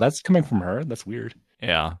 it's like, oh, that's coming from her. That's weird.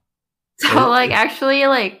 Yeah. So like actually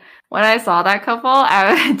like when I saw that couple,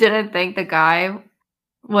 I didn't think the guy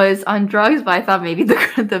was on drugs, but I thought maybe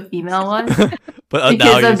the female was But now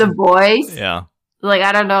because of he's- the voice. yeah. Like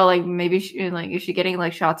I don't know, like maybe is she getting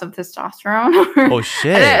like shots of testosterone? Or, Oh I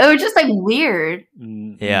shit. don't- it was just like weird,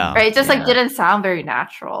 Yeah. right? It just Yeah. like didn't sound very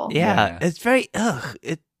natural. Yeah, Yeah. it's very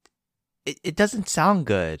it doesn't sound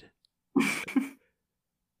good.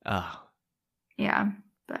 Oh, Yeah,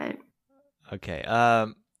 but okay.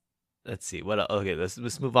 Let's see. What okay, let's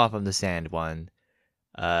move on from the sand one.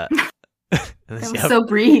 it Let's was see. so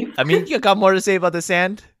brief. I mean, you got more to say about the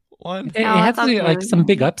sand one? It No, had it's all like good. some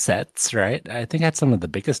big upsets, right? I think it had some of the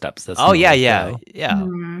biggest upsets. Oh in the yeah, whole yeah. show. Yeah.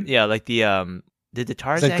 Mm. Yeah, like the did the It's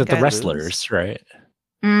Tarzan like the guy lose? wrestlers, right?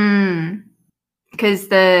 Because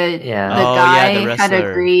the Yeah. the Oh, guy yeah, the had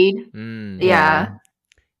wrestler. agreed. Mm. Yeah.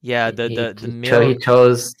 Yeah, the he male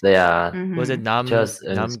chose the Mhm. was it Nam Chose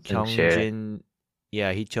Nam Eunshil. Kyungjin?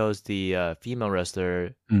 Yeah, he chose the female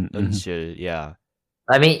wrestler Mm-mm. Eunshil. Yeah,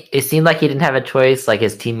 I mean, it seemed like he didn't have a choice. Like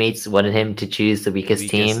his teammates wanted him to choose the weakest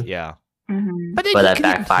Because- team. Yeah, Mhm. but, But he that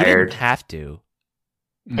couldn't- He backfired. didn't have to.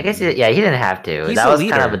 I guess, he didn't have to. He's that the was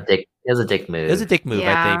kind of leader. a dick. It was a dick move. It was a dick move, I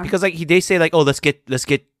Yeah. think, because like they say like, oh, let's get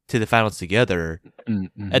to the finals together, Mm-mm.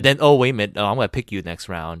 and then oh wait a minute, I'm gonna pick you next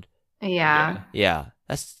round. Yeah. Yeah,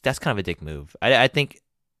 that's kind of a dick move. I think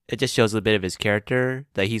it just shows a bit of his character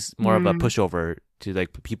that he's more of a Mm. pushover to like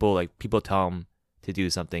people tell him to do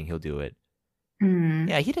something, he'll do it. Mhm.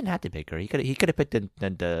 Yeah, he didn't have to pick her. He could have picked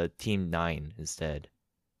the team 9 instead.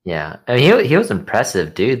 Yeah, I mean, he was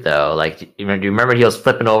impressive, dude. Though, like, do you remember he was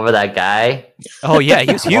flipping over that guy? Oh yeah,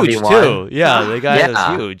 he was huge 1v1. too. Yeah, the guy Yeah.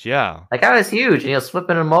 was huge. Yeah, That guy was huge, and he was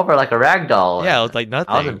flipping him over like a rag doll. yeah, it was like nothing.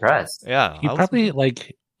 I was impressed. Yeah, He I was- probably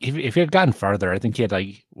like if he had gotten farther, I think he had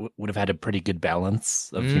like would have had a pretty good balance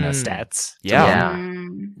of stats. Yeah. Yeah.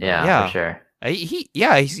 Mhm. Yeah, Yeah. for sure.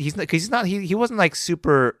 he's not because he wasn't like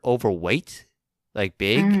super overweight, like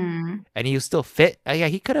big, Mhm. and he was still fit. Yeah,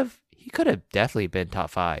 he could have definitely been top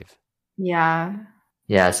 5. Yeah.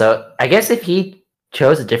 Yeah, so I guess if he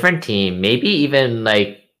chose a different team, maybe even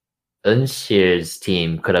like Eunshil's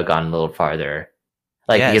team could have gone a little farther.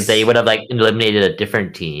 Like because they Yes. would have like eliminated a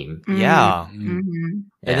different team. Yeah, Mm. Mhm. and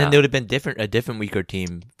Yeah. then there would have been a different weaker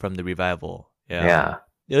team from the revival. Yeah, Yeah.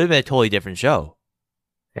 it would have been a totally different show.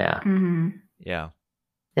 Yeah. Mhm. Yeah.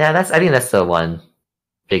 Yeah, I think that's the one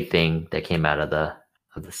big thing that came out of the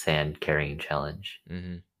sand carrying challenge.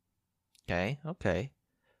 Mm-hmm. Okay.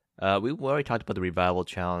 We already talked about the revival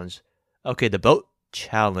challenge. Okay, the boat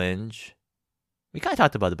challenge. We kind of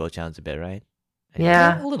talked about the boat challenge a bit, right? I think.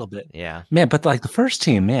 Yeah. A little bit. Yeah. Man, but like the first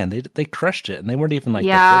team, man, they crushed it, and they weren't even like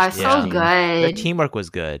Yeah, the first Yeah. so team. Their good. teamwork was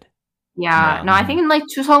good. Yeah. Yeah. No, I think like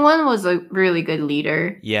Chu Sung-won was a really good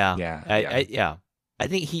leader. Yeah. Yeah, I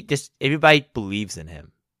think he just everybody believes in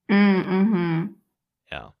him. Mm-hmm.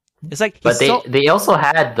 Yeah. It's like But he's they also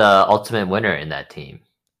had the ultimate winner in that team.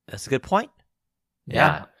 that's a good point.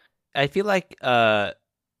 Yeah. I feel like a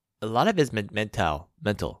lot of it is mental.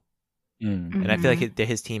 Mm. And I feel like Mm-hmm.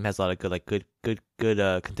 his team has a lot of good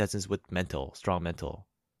contestants with strong mental,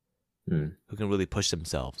 Hmm. who can really push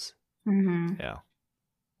themselves. Mm-hmm. Yeah.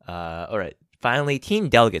 All right. Finally, team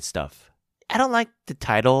delegate stuff. I don't like the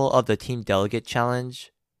title of the team delegate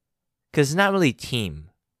challenge because it's not really team.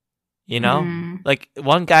 You know, Mhm. like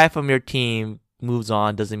one guy from your team moves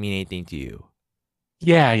on doesn't mean anything to you.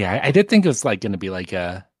 Yeah. I did think it was like going to be like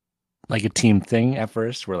a team thing at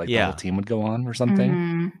first, where like the Yeah. whole team would go on or something.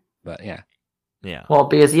 Mhm. But yeah, Yeah. Well,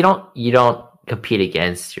 because you don't compete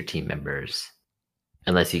against your team members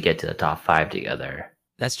unless you get to the top 5 together.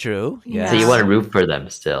 That's true. Yeah. So you Yes. want to root for them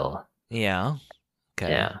still. Yeah.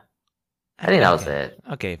 Okay. Yeah. I think that was Okay. it.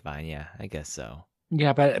 Okay, fine. Yeah, I guess so.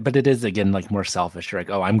 Yeah, but it is again like more selfish. You're like,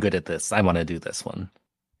 oh, I'm good at this. I want to do this one.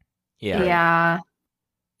 Yeah. Yeah.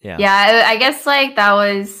 Yeah. Yeah, I guess like that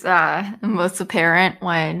was most apparent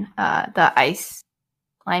when the ice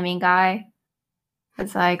climbing guy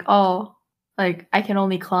was like, "Oh, like I can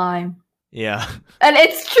only climb," Yeah. and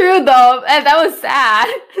it's true though, and that was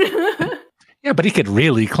sad. Yeah, but he could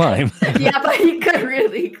really climb. Yeah, but he could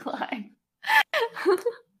really climb.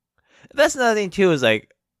 That's another thing too. Is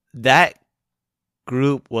like that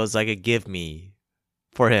group was like a give me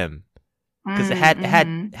for him because it had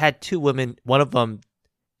Mhm. had two women. One of them,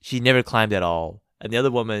 she never climbed at all, and the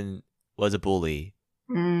other woman was a bully.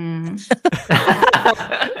 Mm.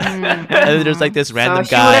 And then there's like this random so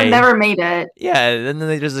she would guy. have never made it. Yeah, and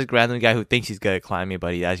then there's this random guy who thinks he's good at climbing,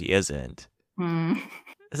 but he actually isn't. Mm.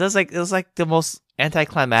 So it was like the most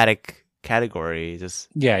anticlimactic category. Just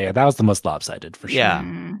Yeah, that was the most lopsided for sure. Yeah.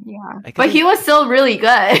 Yeah, I but could- he was still really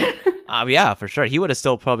good. yeah, for sure. He would have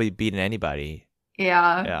still probably beaten anybody.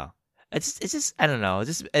 Yeah. Yeah. It's just I don't know. It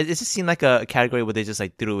just seemed like a category where they just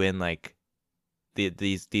like threw in like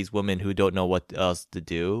these women who don't know what else to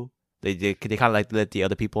do. They kind of like let the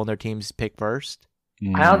other people on their teams pick first.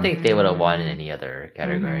 I don't think they would have won in any other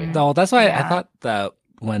category. Mhm. No, that's why I Yeah. thought that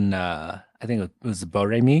when I think it was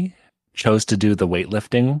Boremi chose to do the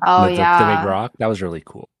weightlifting Oh, with the yeah. big rock, that was really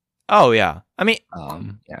cool. Oh yeah. I mean,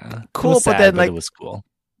 Yeah, It Cool, was but sad, then, like- it was cool.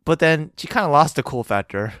 but then she kind of lost the cool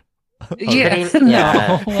factor. Yeah. no,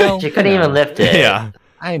 Yeah. well, She couldn't no. even lift it. Yeah.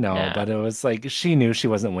 I know, Yeah. but it was like she knew she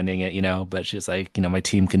wasn't winning it, but she's like, my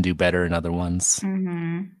team can do better in other ones.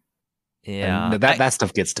 Hmm. Yeah. And that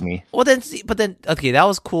stuff gets to me. Well then, okay, that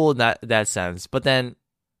was cool in that sense. But then,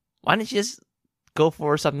 why didn't you just go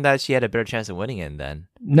for something that she had a better chance of winning in? Then,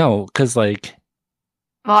 No, because like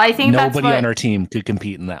Well, I think that's nobody what, on our team could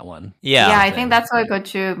compete in that one. yeah, yeah, I think that's what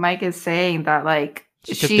Gochu Mike is saying, that like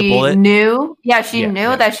She took the bullet? knew, she Yeah, knew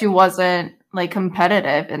yeah. that she wasn't like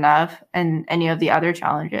competitive enough in any of the other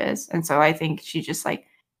challenges, and so I think she just like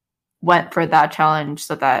went for that challenge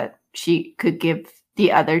so that she could give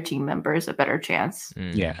the other team members a better chance.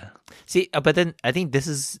 Mm. Yeah. See, but then I think this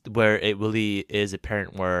is where it really is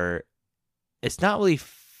apparent where it's not really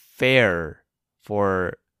fair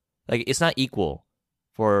for, like, it's not equal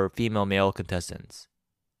for female male contestants.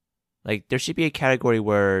 Like, there should be a category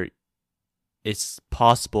where it's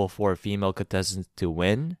possible for female contestants to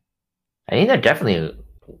win. I think there definitely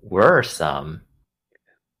were some.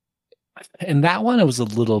 In that one, it was a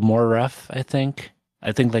little more rough, I think.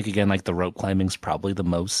 I think, like, again, like the rope climbing's probably the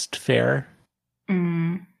most fair.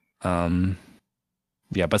 Mm.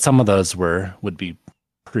 Yeah, but some of those would be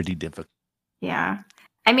pretty difficult. Yeah.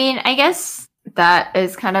 I mean, I guess that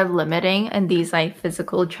is kind of limiting in these like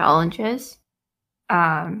physical challenges.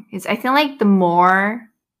 Is I feel like the more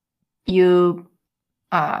you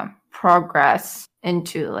progress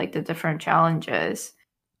into like the different challenges,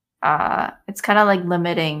 it's kind of like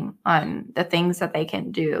limiting on the things that they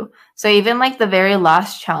can do. So even like the very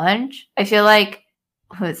last challenge, I feel like,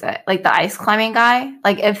 who is it? Like the ice climbing guy.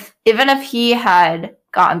 Like even if he had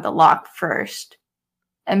gotten the lock first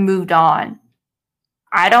and moved on,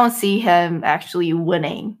 I don't see him actually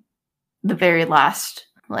winning the very last,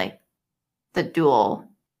 like the dual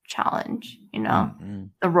challenge, Mm-hmm.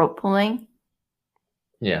 the rope pulling.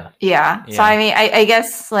 Yeah. Yeah. So Yeah. I mean, I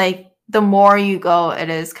guess like the more you go, it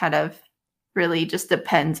is kind of really just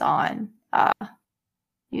depends on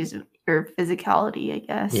your physicality, I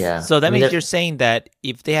guess. Yeah. So that I mean, means there- you're saying that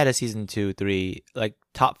if they had a season 2, 3, like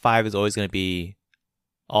top 5 is always going to be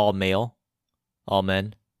all male, all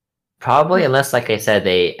men. Probably, unless, like I said,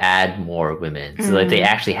 they add more women. So, like, they Mm.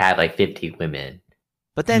 actually have, like, 50 women.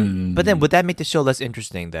 But then would that make the show less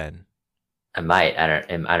interesting then? I might. I don't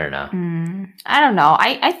know. I don't know.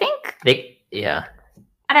 I think Yeah.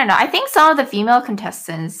 I don't know. I think some of the female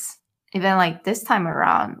contestants, even like this time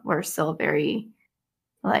around, were still very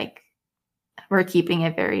like we're keeping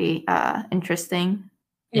it very interesting.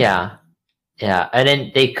 Yeah. Yeah. And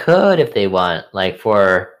then they could, if they want, like,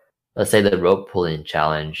 for, let's say, the rope pulling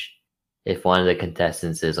challenge, if one of the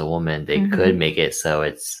contestants is a woman, they Mhm. could make it so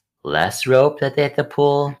it's less rope that they have to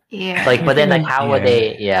pull. Yeah. Like, but then, like, how would Yeah.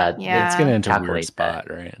 they? Yeah. Yeah. It's getting into a weird Calculate spot,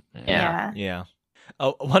 right? Yeah. Yeah.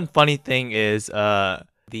 Oh, one funny thing is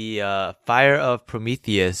the Fire of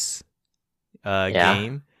Prometheus Yeah.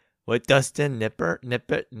 game with Dustin Nipper.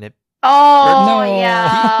 Oh No.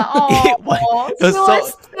 yeah. It Oh, was it so-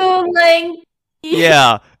 was too lengthy.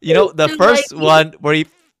 Yeah, you know the Too first lengthy. one where he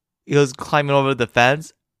he was climbing over the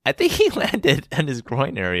fence. I think he landed in his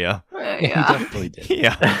groin area. Yeah, he Yeah. definitely did.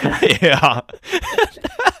 Yeah, yeah.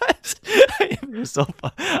 It was so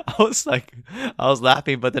fun. I was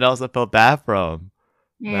laughing, but then I also felt bad for him.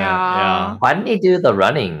 Yeah. Why didn't he do the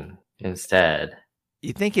running instead?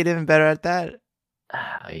 You think he did even better at that?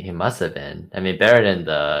 He must have been. I mean, better than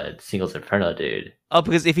the singles Inferno dude. Oh,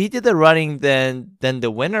 because if he did the running, then the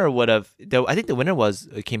winner would have. I think the winner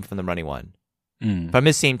came from the running one Mm. from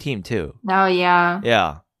his same team too. Oh yeah.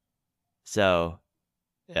 Yeah. So,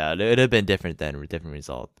 yeah, it would have been different then, a different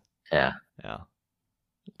result. Yeah. Yeah.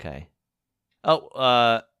 Okay.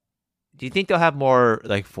 Oh, do you think they'll have more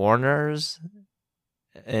like foreigners?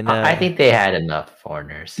 And I think they had enough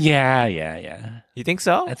foreigners. Yeah. you think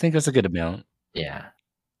so? I think that's a good amount. Yeah.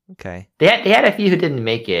 Okay. They had a few who didn't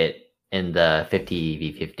make it in the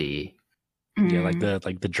 50v50. Yeah,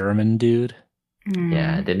 like the German dude.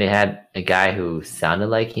 Yeah. Then they had a guy who sounded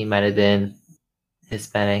like he might have been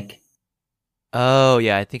Hispanic. Oh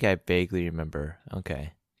yeah, I think I vaguely remember.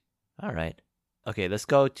 Okay. All right. Okay, let's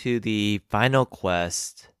go to the final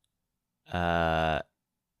quest. Yeah.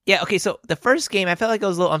 Okay. So the first game, I felt like it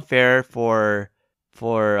was a little unfair for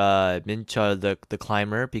Mincha the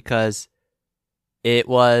climber because he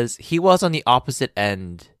was on the opposite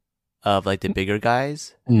end of like the bigger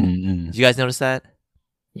guys. Mm-mm. Did you guys notice that?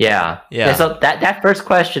 Yeah. Yeah. So that first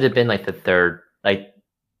quest should have been like the third, like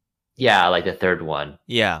the third one.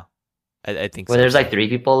 Yeah, I think When so. there's like 3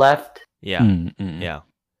 people left, Yeah, Mm-mm. yeah.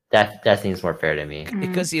 that seems more fair to me.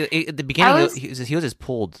 Because at the beginning, was- he was just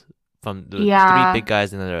pulled from the Yeah. 3 big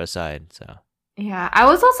guys on the other side. So Yeah, I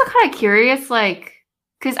was also kind of curious, like,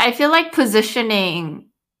 because I feel like positioning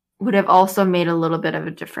would have also made a little bit of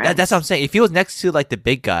a difference. that's what I'm saying. If he was next to like the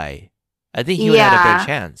big guy, I think he would have had a Yeah. better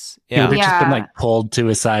chance. He would Yeah. have just been Yeah. like pulled to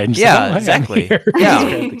his side. And just Yeah, like, "Oh, hey, I'm exactly. here." Yeah. Just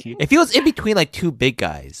grab the key. If he was in between like 2 big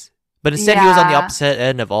guys, but instead he was on the Yeah. opposite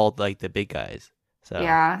end of all like the big guys. So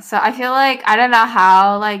Yeah, so I feel like I don't know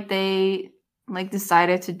how like they like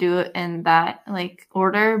decided to do it in that like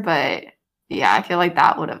order, but yeah, I feel like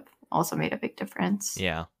that would have also made a big difference.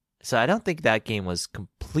 yeah. So I don't think that game was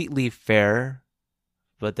completely fair,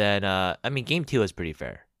 but then I mean, game 2 was pretty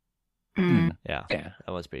fair. Mm. Yeah, Yeah.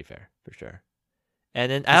 that was pretty fair for sure.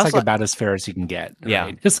 And then It's I also like about as fair as you can get. Yeah.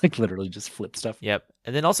 Right? It's like literally just flip stuff. Yep.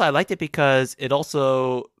 And then also I liked it because it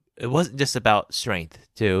wasn't just about strength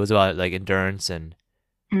too. It was about like endurance and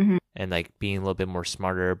Mhm. like being a little bit more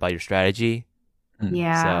smarter about your strategy. Mm.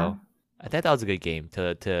 Yeah. So I thought that was a good game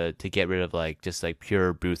to get rid of like just like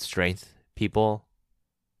pure brute strength people.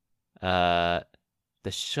 The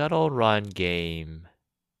shuttle run game.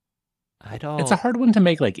 I don't. It's a hard one to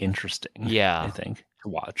make like interesting. Yeah. I think to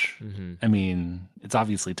watch. Mhm. I mean, it's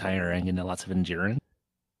obviously tiring and lots of endurance,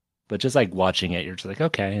 but just like watching it, you're just like,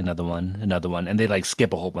 okay, another one, and they like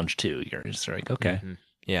skip a whole bunch too. You're just like, okay, Mhm.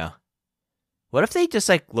 Yeah. What if they just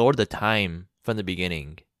like lowered the time from the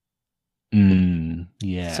beginning,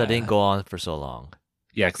 yeah. so it didn't go on for so long?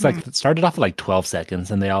 Yeah, because like it started off at like 12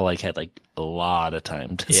 seconds, and they all like had like a lot of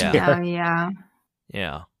time to Yeah. spare. Yeah.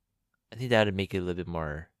 Yeah. I think that would make it a little bit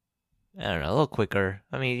more, I don't know, a little quicker.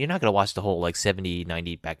 I mean, you're not going to watch the whole like 70,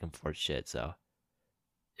 90 back and forth shit, so.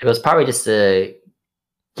 It was probably just to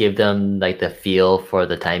give them like the feel for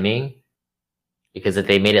the timing, because if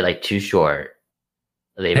they made it like too short,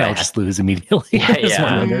 they They all might just lose immediately. Yeah, This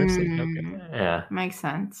yeah. one winner, so, okay. Mm. yeah. Makes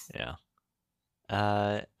sense. Yeah.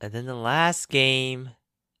 And then the last game,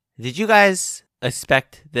 did you guys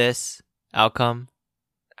expect this outcome?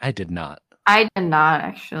 I did not. I did not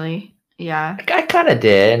actually. Yeah. I kind of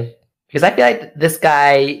did, because I feel like this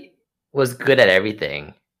guy was good at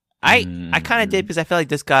everything. I kind of did because I felt like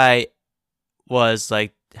this guy was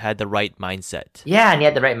like had the right mindset. Yeah, and he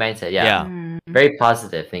had the right mindset. Yeah, Yeah. Mm. very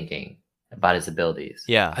positive thinking about his abilities.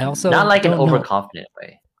 Yeah. I also Not like an don't know- overconfident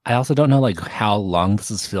way. I also don't know like how long this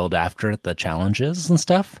is filled after the challenges and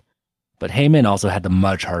stuff. But Heyman also had the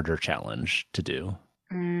much harder challenge to do,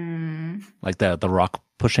 Mm. like the rock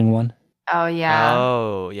pushing one. Oh yeah.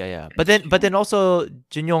 Oh, yeah. But then also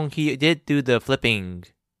Junyoung, he did do the flipping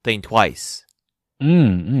thing twice.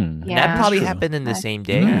 And Yeah. That probably True. happened in the That's- same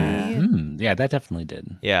day. Yeah, that definitely did.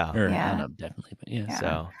 Yeah. Or Yeah. I don't know, definitely, but yeah. Yeah.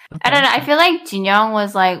 So, I don't know. I feel like Jin Young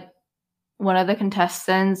was like one of the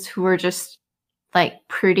contestants who were just like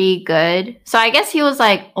pretty good. So I guess he was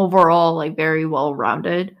like overall like very well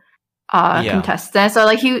rounded Yeah. contestant. So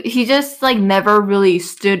like he just like never really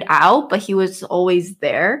stood out, but he was always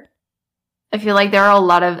there. I feel like there are a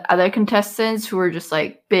lot of other contestants who were just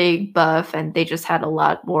like big buff and they just had a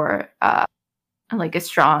lot more like a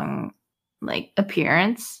strong like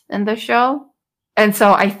appearance in the show. And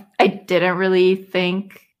so I didn't really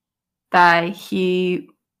think that he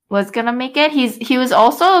was gonna make it. He was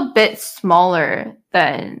also a bit smaller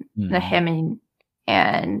than the Mm. Hemin,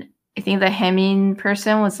 and I think the Hemin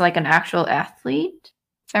person was like an actual athlete,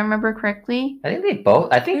 if I remember correctly. I think they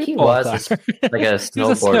both. I think he Both was are. like a He's a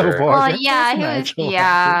snowboarder. snowboarder. Well, That's yeah, an he was. actual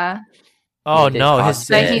Yeah, Oh did no, but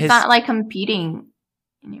he's his not like competing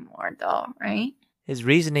anymore, though, right? his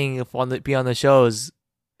reasoning of on the be on the shows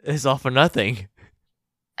is all for nothing.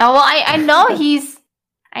 Oh well, I know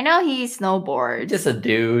I know he snowboards, Just a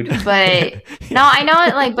dude. but no, I know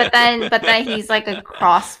it. Like, but then he's like a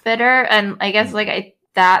CrossFitter, and I guess like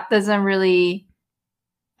that doesn't really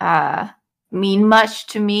mean much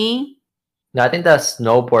to me. No, I think the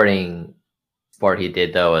snowboarding sport he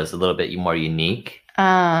did though was a little bit more unique,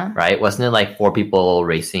 right? Wasn't it like 4 people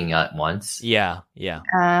racing at once? Yeah. Yeah,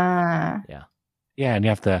 and you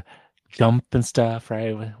have to jump and stuff,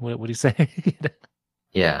 right? What do you say?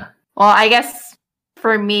 Yeah. Well, I guess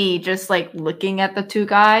for me, just like looking at the two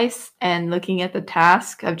guys and looking at the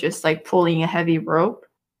task of just like pulling a heavy rope,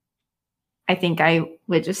 I think I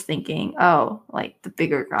was just thinking, oh, like the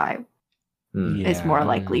bigger guy Hmm. is more Yeah.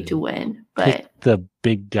 likely to win. But Pick the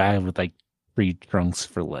big guy with like 3 trunks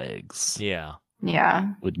for legs. Yeah.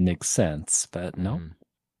 yeah, Would make sense, but no. Mhm.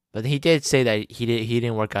 But he did say that he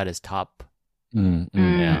didn't work out his top.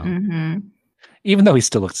 Yeah. mm-hmm. Even though he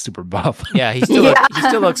still looks super buff. Yeah, he still Yeah. he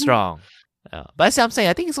still looks strong. Yeah. But that's what I'm saying.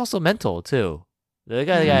 I think it's also mental too. The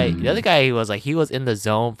other guy, he was like he was in the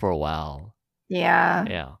zone for a while. Yeah.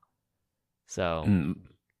 Yeah. So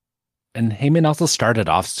And Heyman also started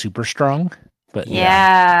off super strong, but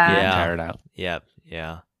Yeah. Yeah. tired out. Yep,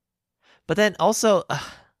 yeah. But then also,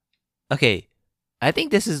 okay, I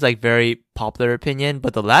think this is like very popular opinion,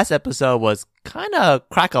 but the last episode was kind of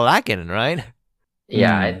crack-a-lackin', right?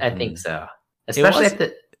 Yeah, Mm. I think so. Especially was- at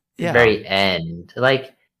the Yeah. very end.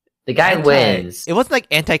 Like the guy wins. It wasn't like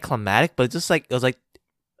anticlimactic, but just like it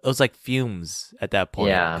was like fumes at that point.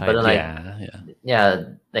 Yeah, kind but of. then, like, Yeah. Yeah,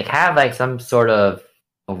 like have like some sort of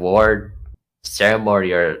award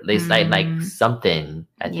ceremony or at least like something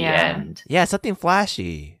at the Yeah. end. Yeah, something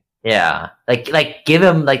flashy. Yeah, like give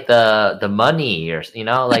him like the money or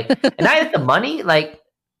like and not the money, like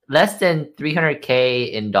less than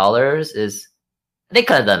 300K in dollars is they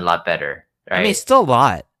could have done a lot better, right? I mean, it's still a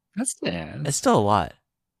lot. That's It's still a lot.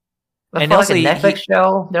 but and for also like a he- Netflix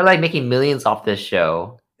show, they're like making millions off this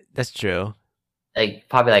show, That's true. like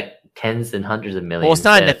probably like tens and hundreds of millions. Well, it's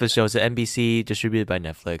not a that- Netflix show. It's an NBC distributed by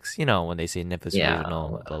Netflix. You know, when they say Netflix Yeah,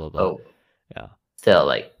 original, blah, blah, blah. Oh, Yeah. still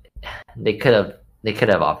like they could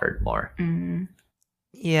have offered more. Mm.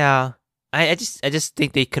 Yeah. I just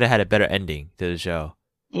think they could have had a better ending to the show.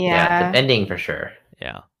 Yeah. The ending for sure.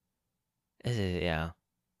 Yeah. Yeah.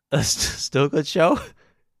 Still a good show?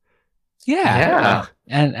 Yeah.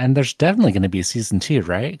 And there's definitely going to be a season 2,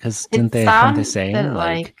 right? Because didn't they say sounded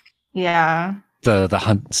like yeah. the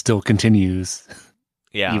hunt still continues,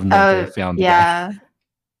 Yeah. even though they found the guy. yeah.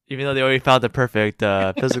 Even though they already found the perfect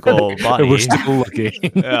physical body. We're still looking.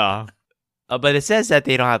 Yeah. But it says that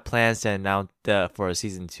they don't have plans to announce for a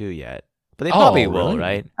season 2 yet. But they Oh, probably will, really?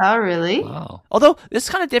 right? Oh, really? Wow. Although this is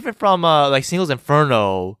kind of different from like Singles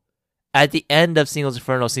Inferno. At the end of Singles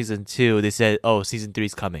Inferno season 2, they said, "Oh, season 3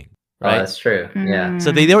 is coming." Oh, Right? that's true. Yeah.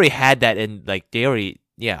 So they already had that in like they already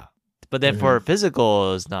But then for Mm-hmm.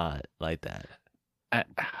 physical, it's not like that.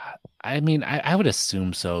 I mean, I would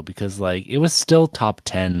assume so because like it was still top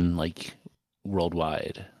 10 like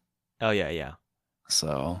worldwide. Oh yeah.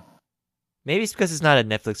 So Maybe it's because it's not a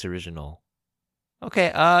Netflix original. Okay,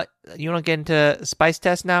 you want to get into Spice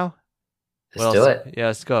Test now? Let's do it. Yeah,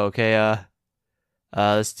 let's go. Okay,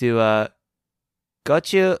 let's do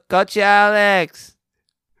got you, Alex.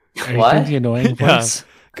 are What? you doing the annoying Yeah. voice?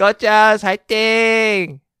 Got you,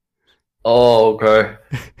 fighting. Oh, okay.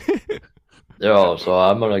 Yeah, so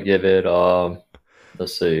I'm gonna give it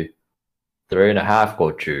let's see, 3.5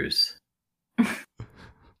 goat juice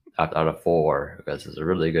out of 4 because it's a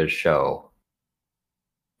really good show.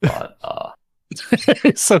 But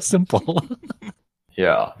It's so simple.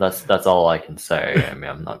 yeah, that's all I can say. I mean,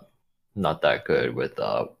 I'm not that good with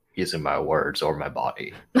using my words or my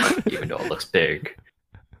body, even though it looks big.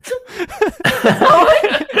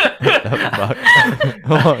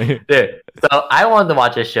 Dude, so I wanted to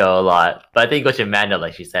watch this show a lot, but I think with Amanda,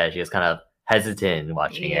 like she said, she was kind of hesitant in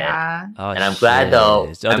watching it. Yeah. Oh, And I'm glad though.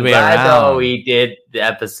 It's the other I'm way glad though around. we did the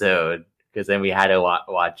episode because then we had to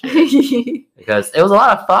watch it because it was a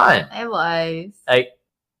lot of fun. It was. Like,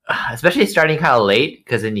 especially starting kind of late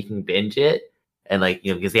because then you can binge it and like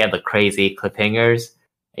because they have the crazy cliffhangers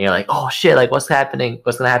and you're like, oh shit, like what's happening?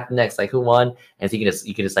 What's gonna happen next? Like who won? And so you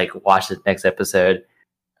can just like watch the next episode.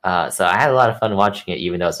 So I had a lot of fun watching it,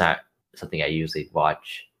 even though it's not something I usually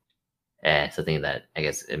watch. and something that I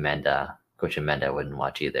guess Coach Amanda wouldn't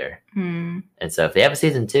watch either. Hmm. And so if they have a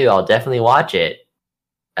season 2, I'll definitely watch it,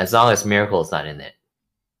 as long as Miracle's not in it.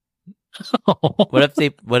 What if they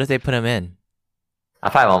put him in? I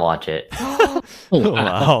probably won't watch it.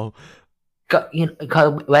 Wow.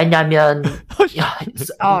 왜냐면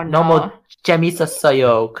Oh 너무 no.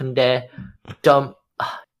 재밌었어요. 근데 좀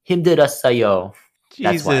힘들었어요.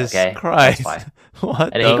 That's why, Jesus okay? Christ. That's why.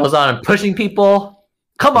 What? And then he goes on and pushing people.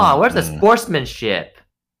 Come on, where's the Mhm. sportsmanship?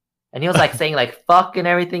 And he was like saying like fuck and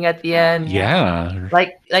everything at the end. Yeah.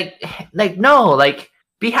 Like no, like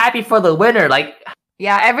be happy for the winner. Like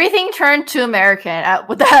Yeah, everything turned to American at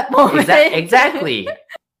that moment. exactly.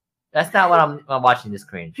 That's not what I'm watching this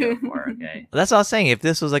Korean show for. Okay. That's what I was saying. If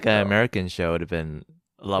this was like an American show, it would have been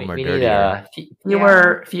a lot more We dirtier.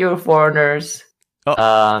 need fewer foreigners.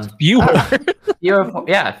 Oh. You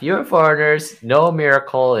Fewer foreigners. No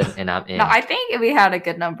Miracle, and I'm in. No, I think we had a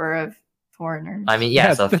good number of foreigners. I mean,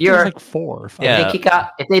 yeah. So there's fewer. like 4 or 5. Yeah. If they kick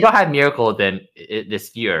out, if they don't have Miracle, then there's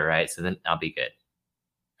fewer, right? So then I'll be good.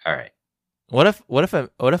 All right, What if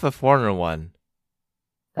a foreigner won?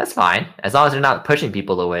 that's fine as long as they're not pushing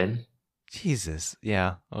people to win. Jesus.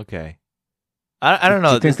 Yeah. Okay. I don't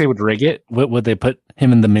know. Do you think they would rig it? Would they put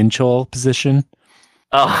him in the Minchol position?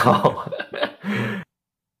 Oh,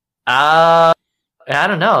 I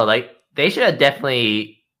don't know. Like they should have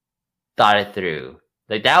definitely thought it through.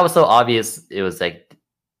 Like that was so obvious. It was like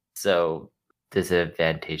so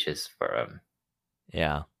disadvantageous for them.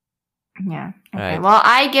 Yeah. Yeah. Okay. Right. Well,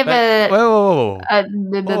 I give it Whoa. a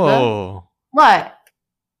Whoa. what?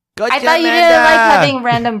 Gotcha, I thought you Amanda! didn't like having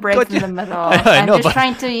random breaks Gotcha. in the middle. I know, I'm just but-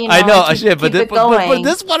 trying to, I know, keep, shit, but, keep it but going.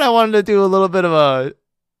 this one I wanted to do a little bit of a.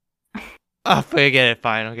 Oh, forget it.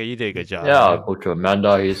 Fine. Okay, you did a good job. Coach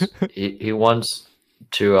Amanda, he wants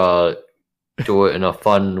to do it in a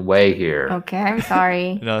fun way here. Okay, I'm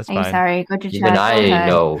sorry. No, it's I'm fine. sorry. Go to chat. Even Go I ahead.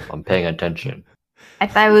 know I'm paying attention. I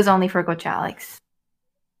thought it was only for Coach Alex.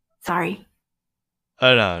 Sorry.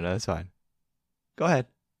 Oh no, it's fine. Go ahead.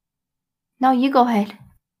 No, you go ahead.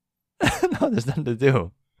 No, there's nothing to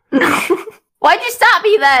do. Why'd you stop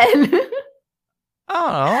me then?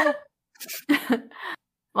 I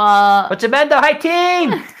Well, Coach Amanda, hi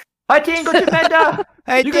team! Hi team, Coach Amanda! don't know.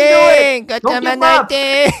 Hey, You can do it! Don't give up!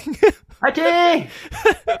 ding. Hi team!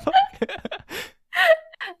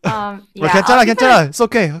 yeah, 괜찮아. It's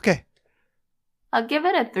okay. Okay. I'll give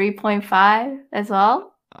it a 3.5 as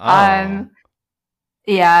well. Oh.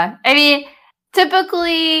 Yeah. I mean,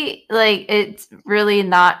 typically, like, it's really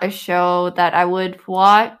not a show that I would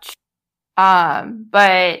watch.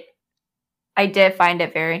 But I did find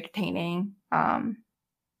it very entertaining. And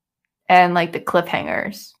like the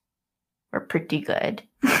cliffhangers were pretty good.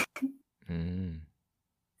 Mm.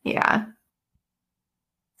 Yeah.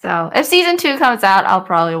 So if season 2 comes out, I'll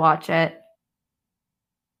probably watch it.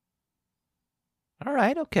 All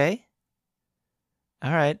right. Okay.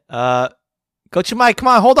 All right. Coach Mike, come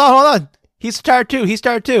on. Hold on. He's tired too.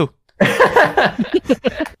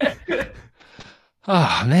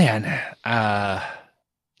 Oh man,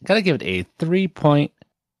 gotta give it a 3.5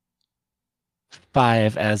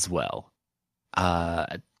 as well.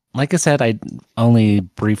 Like I said, I only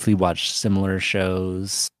briefly watched similar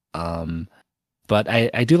shows, but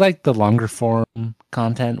I do like the longer form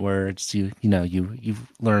content where it's you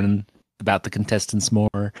learn about the contestants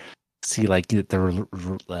more, see like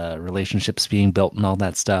the relationships being built and all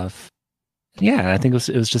that stuff. Yeah, I think it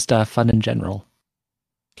was just fun in general.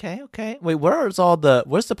 Okay. Wait, where's the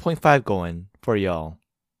 0.5 going for y'all?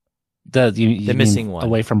 The The missing mean one.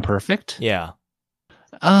 away from perfect. Yeah.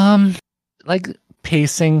 Like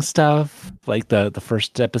pacing stuff. Like the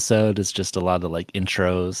first episode is just a lot of like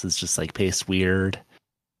intros. It's just like paced weird.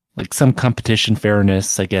 Like some competition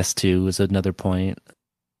fairness, I guess too, is another point.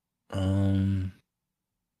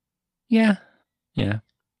 Yeah.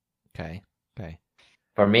 Okay.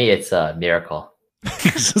 For me, it's a miracle.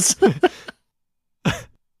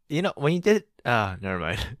 You know, when you did never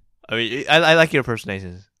mind. I mean, I like your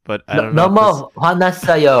impersonations, but I don't know. 너무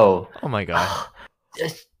화났어요. Oh my god.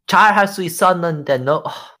 잘 할 수 있었는데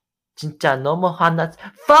진짜 너무 화났.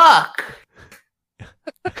 Fuck.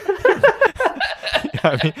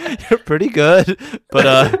 I mean, you're pretty good, but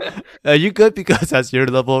are you good because that's your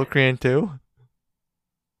level of Korean too?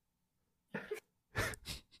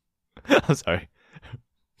 I'm sorry.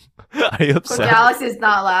 Are you Coach upset? Alex is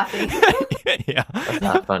not laughing. Yeah. That's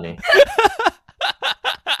not funny.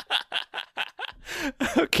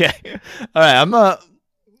 Okay. All right. I'm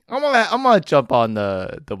gonna jump on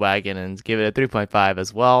the wagon and give it a 3.5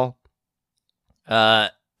 as well. I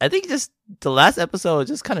think just the last episode was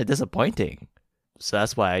just kind of disappointing, so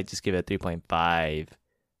that's why I just give it a 3.5.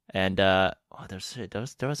 And there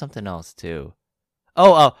was something else too.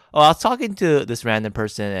 I was talking to this random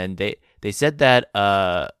person, and they said that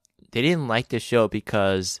they didn't like the show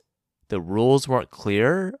because the rules weren't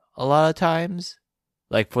clear a lot of times,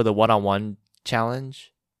 like for the one-on-one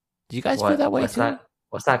challenge. Do you guys feel that way too?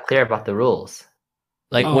 What's not clear about the rules?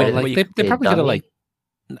 Like, they probably could have like.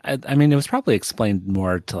 I mean, it was probably explained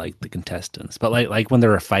more to like the contestants, but like when they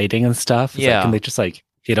were fighting and stuff, can they just like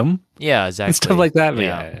hit them? Yeah, exactly, and stuff like that.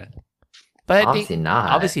 Yeah. But obviously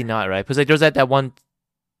not, right? Because like there was that one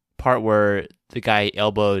part where the guy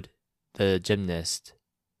elbowed the gymnast.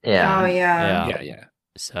 Yeah. Oh yeah. Yeah.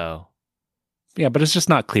 So. Yeah, but it's just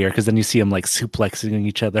not clear because then you see them like suplexing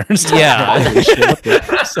each other and stuff. Yeah.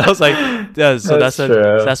 So I was like,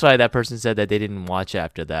 that's why that person said that they didn't watch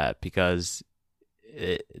after that because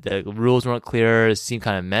the rules weren't clear. It seemed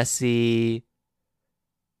kind of messy.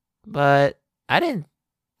 But I didn't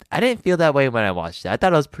feel that way when I watched it. I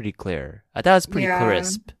thought it was pretty clear. I thought it was pretty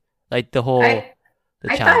crisp. Like the whole. I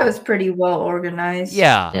thought it was pretty well organized.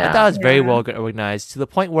 Yeah, I thought it was very well organized to the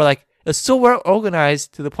point where like it's so well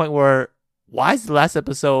organized to the point where why is the last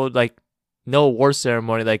episode like no award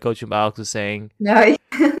ceremony like Coach Alex was saying? No.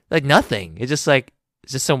 Like nothing. It's just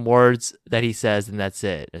some words that he says and that's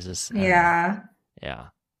it. It's just yeah.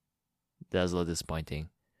 That was a little disappointing.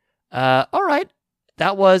 All right.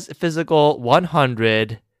 That was Physical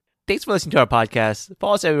 100. Thanks for listening to our podcast.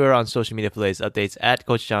 Follow us everywhere on social media for the latest updates at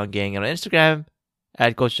Coach Chang Gang and on Instagram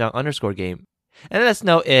at CoachChang_game. And let us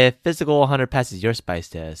know if Physical 100 passes your spice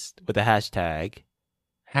test with the hashtag.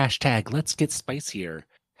 Hashtag let's get spicier.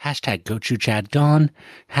 Hashtag GoChuChad gone.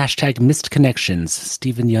 Hashtag missed connections.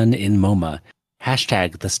 Stephen Yun in MoMA.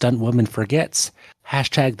 Hashtag the stunt woman forgets.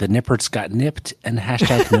 Hashtag the nipperts got nipped. And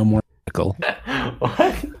hashtag no more miracle.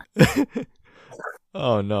 What?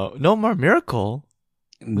 Oh no. No more miracle?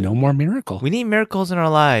 No more miracle. We need miracles in our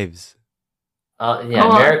lives.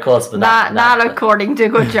 Miracles, but not according to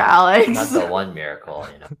Coach Alex. Not the one miracle,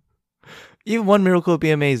 Even one miracle would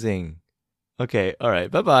be amazing. Okay, all right.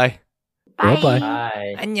 Bye-bye. Bye-bye.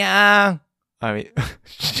 Bye. Annyeong. I mean,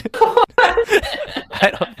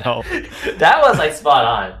 I don't know. That was like spot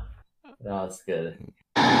on. That was good.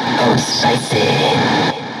 Oh, spicy.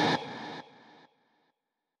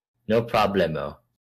 No problemo.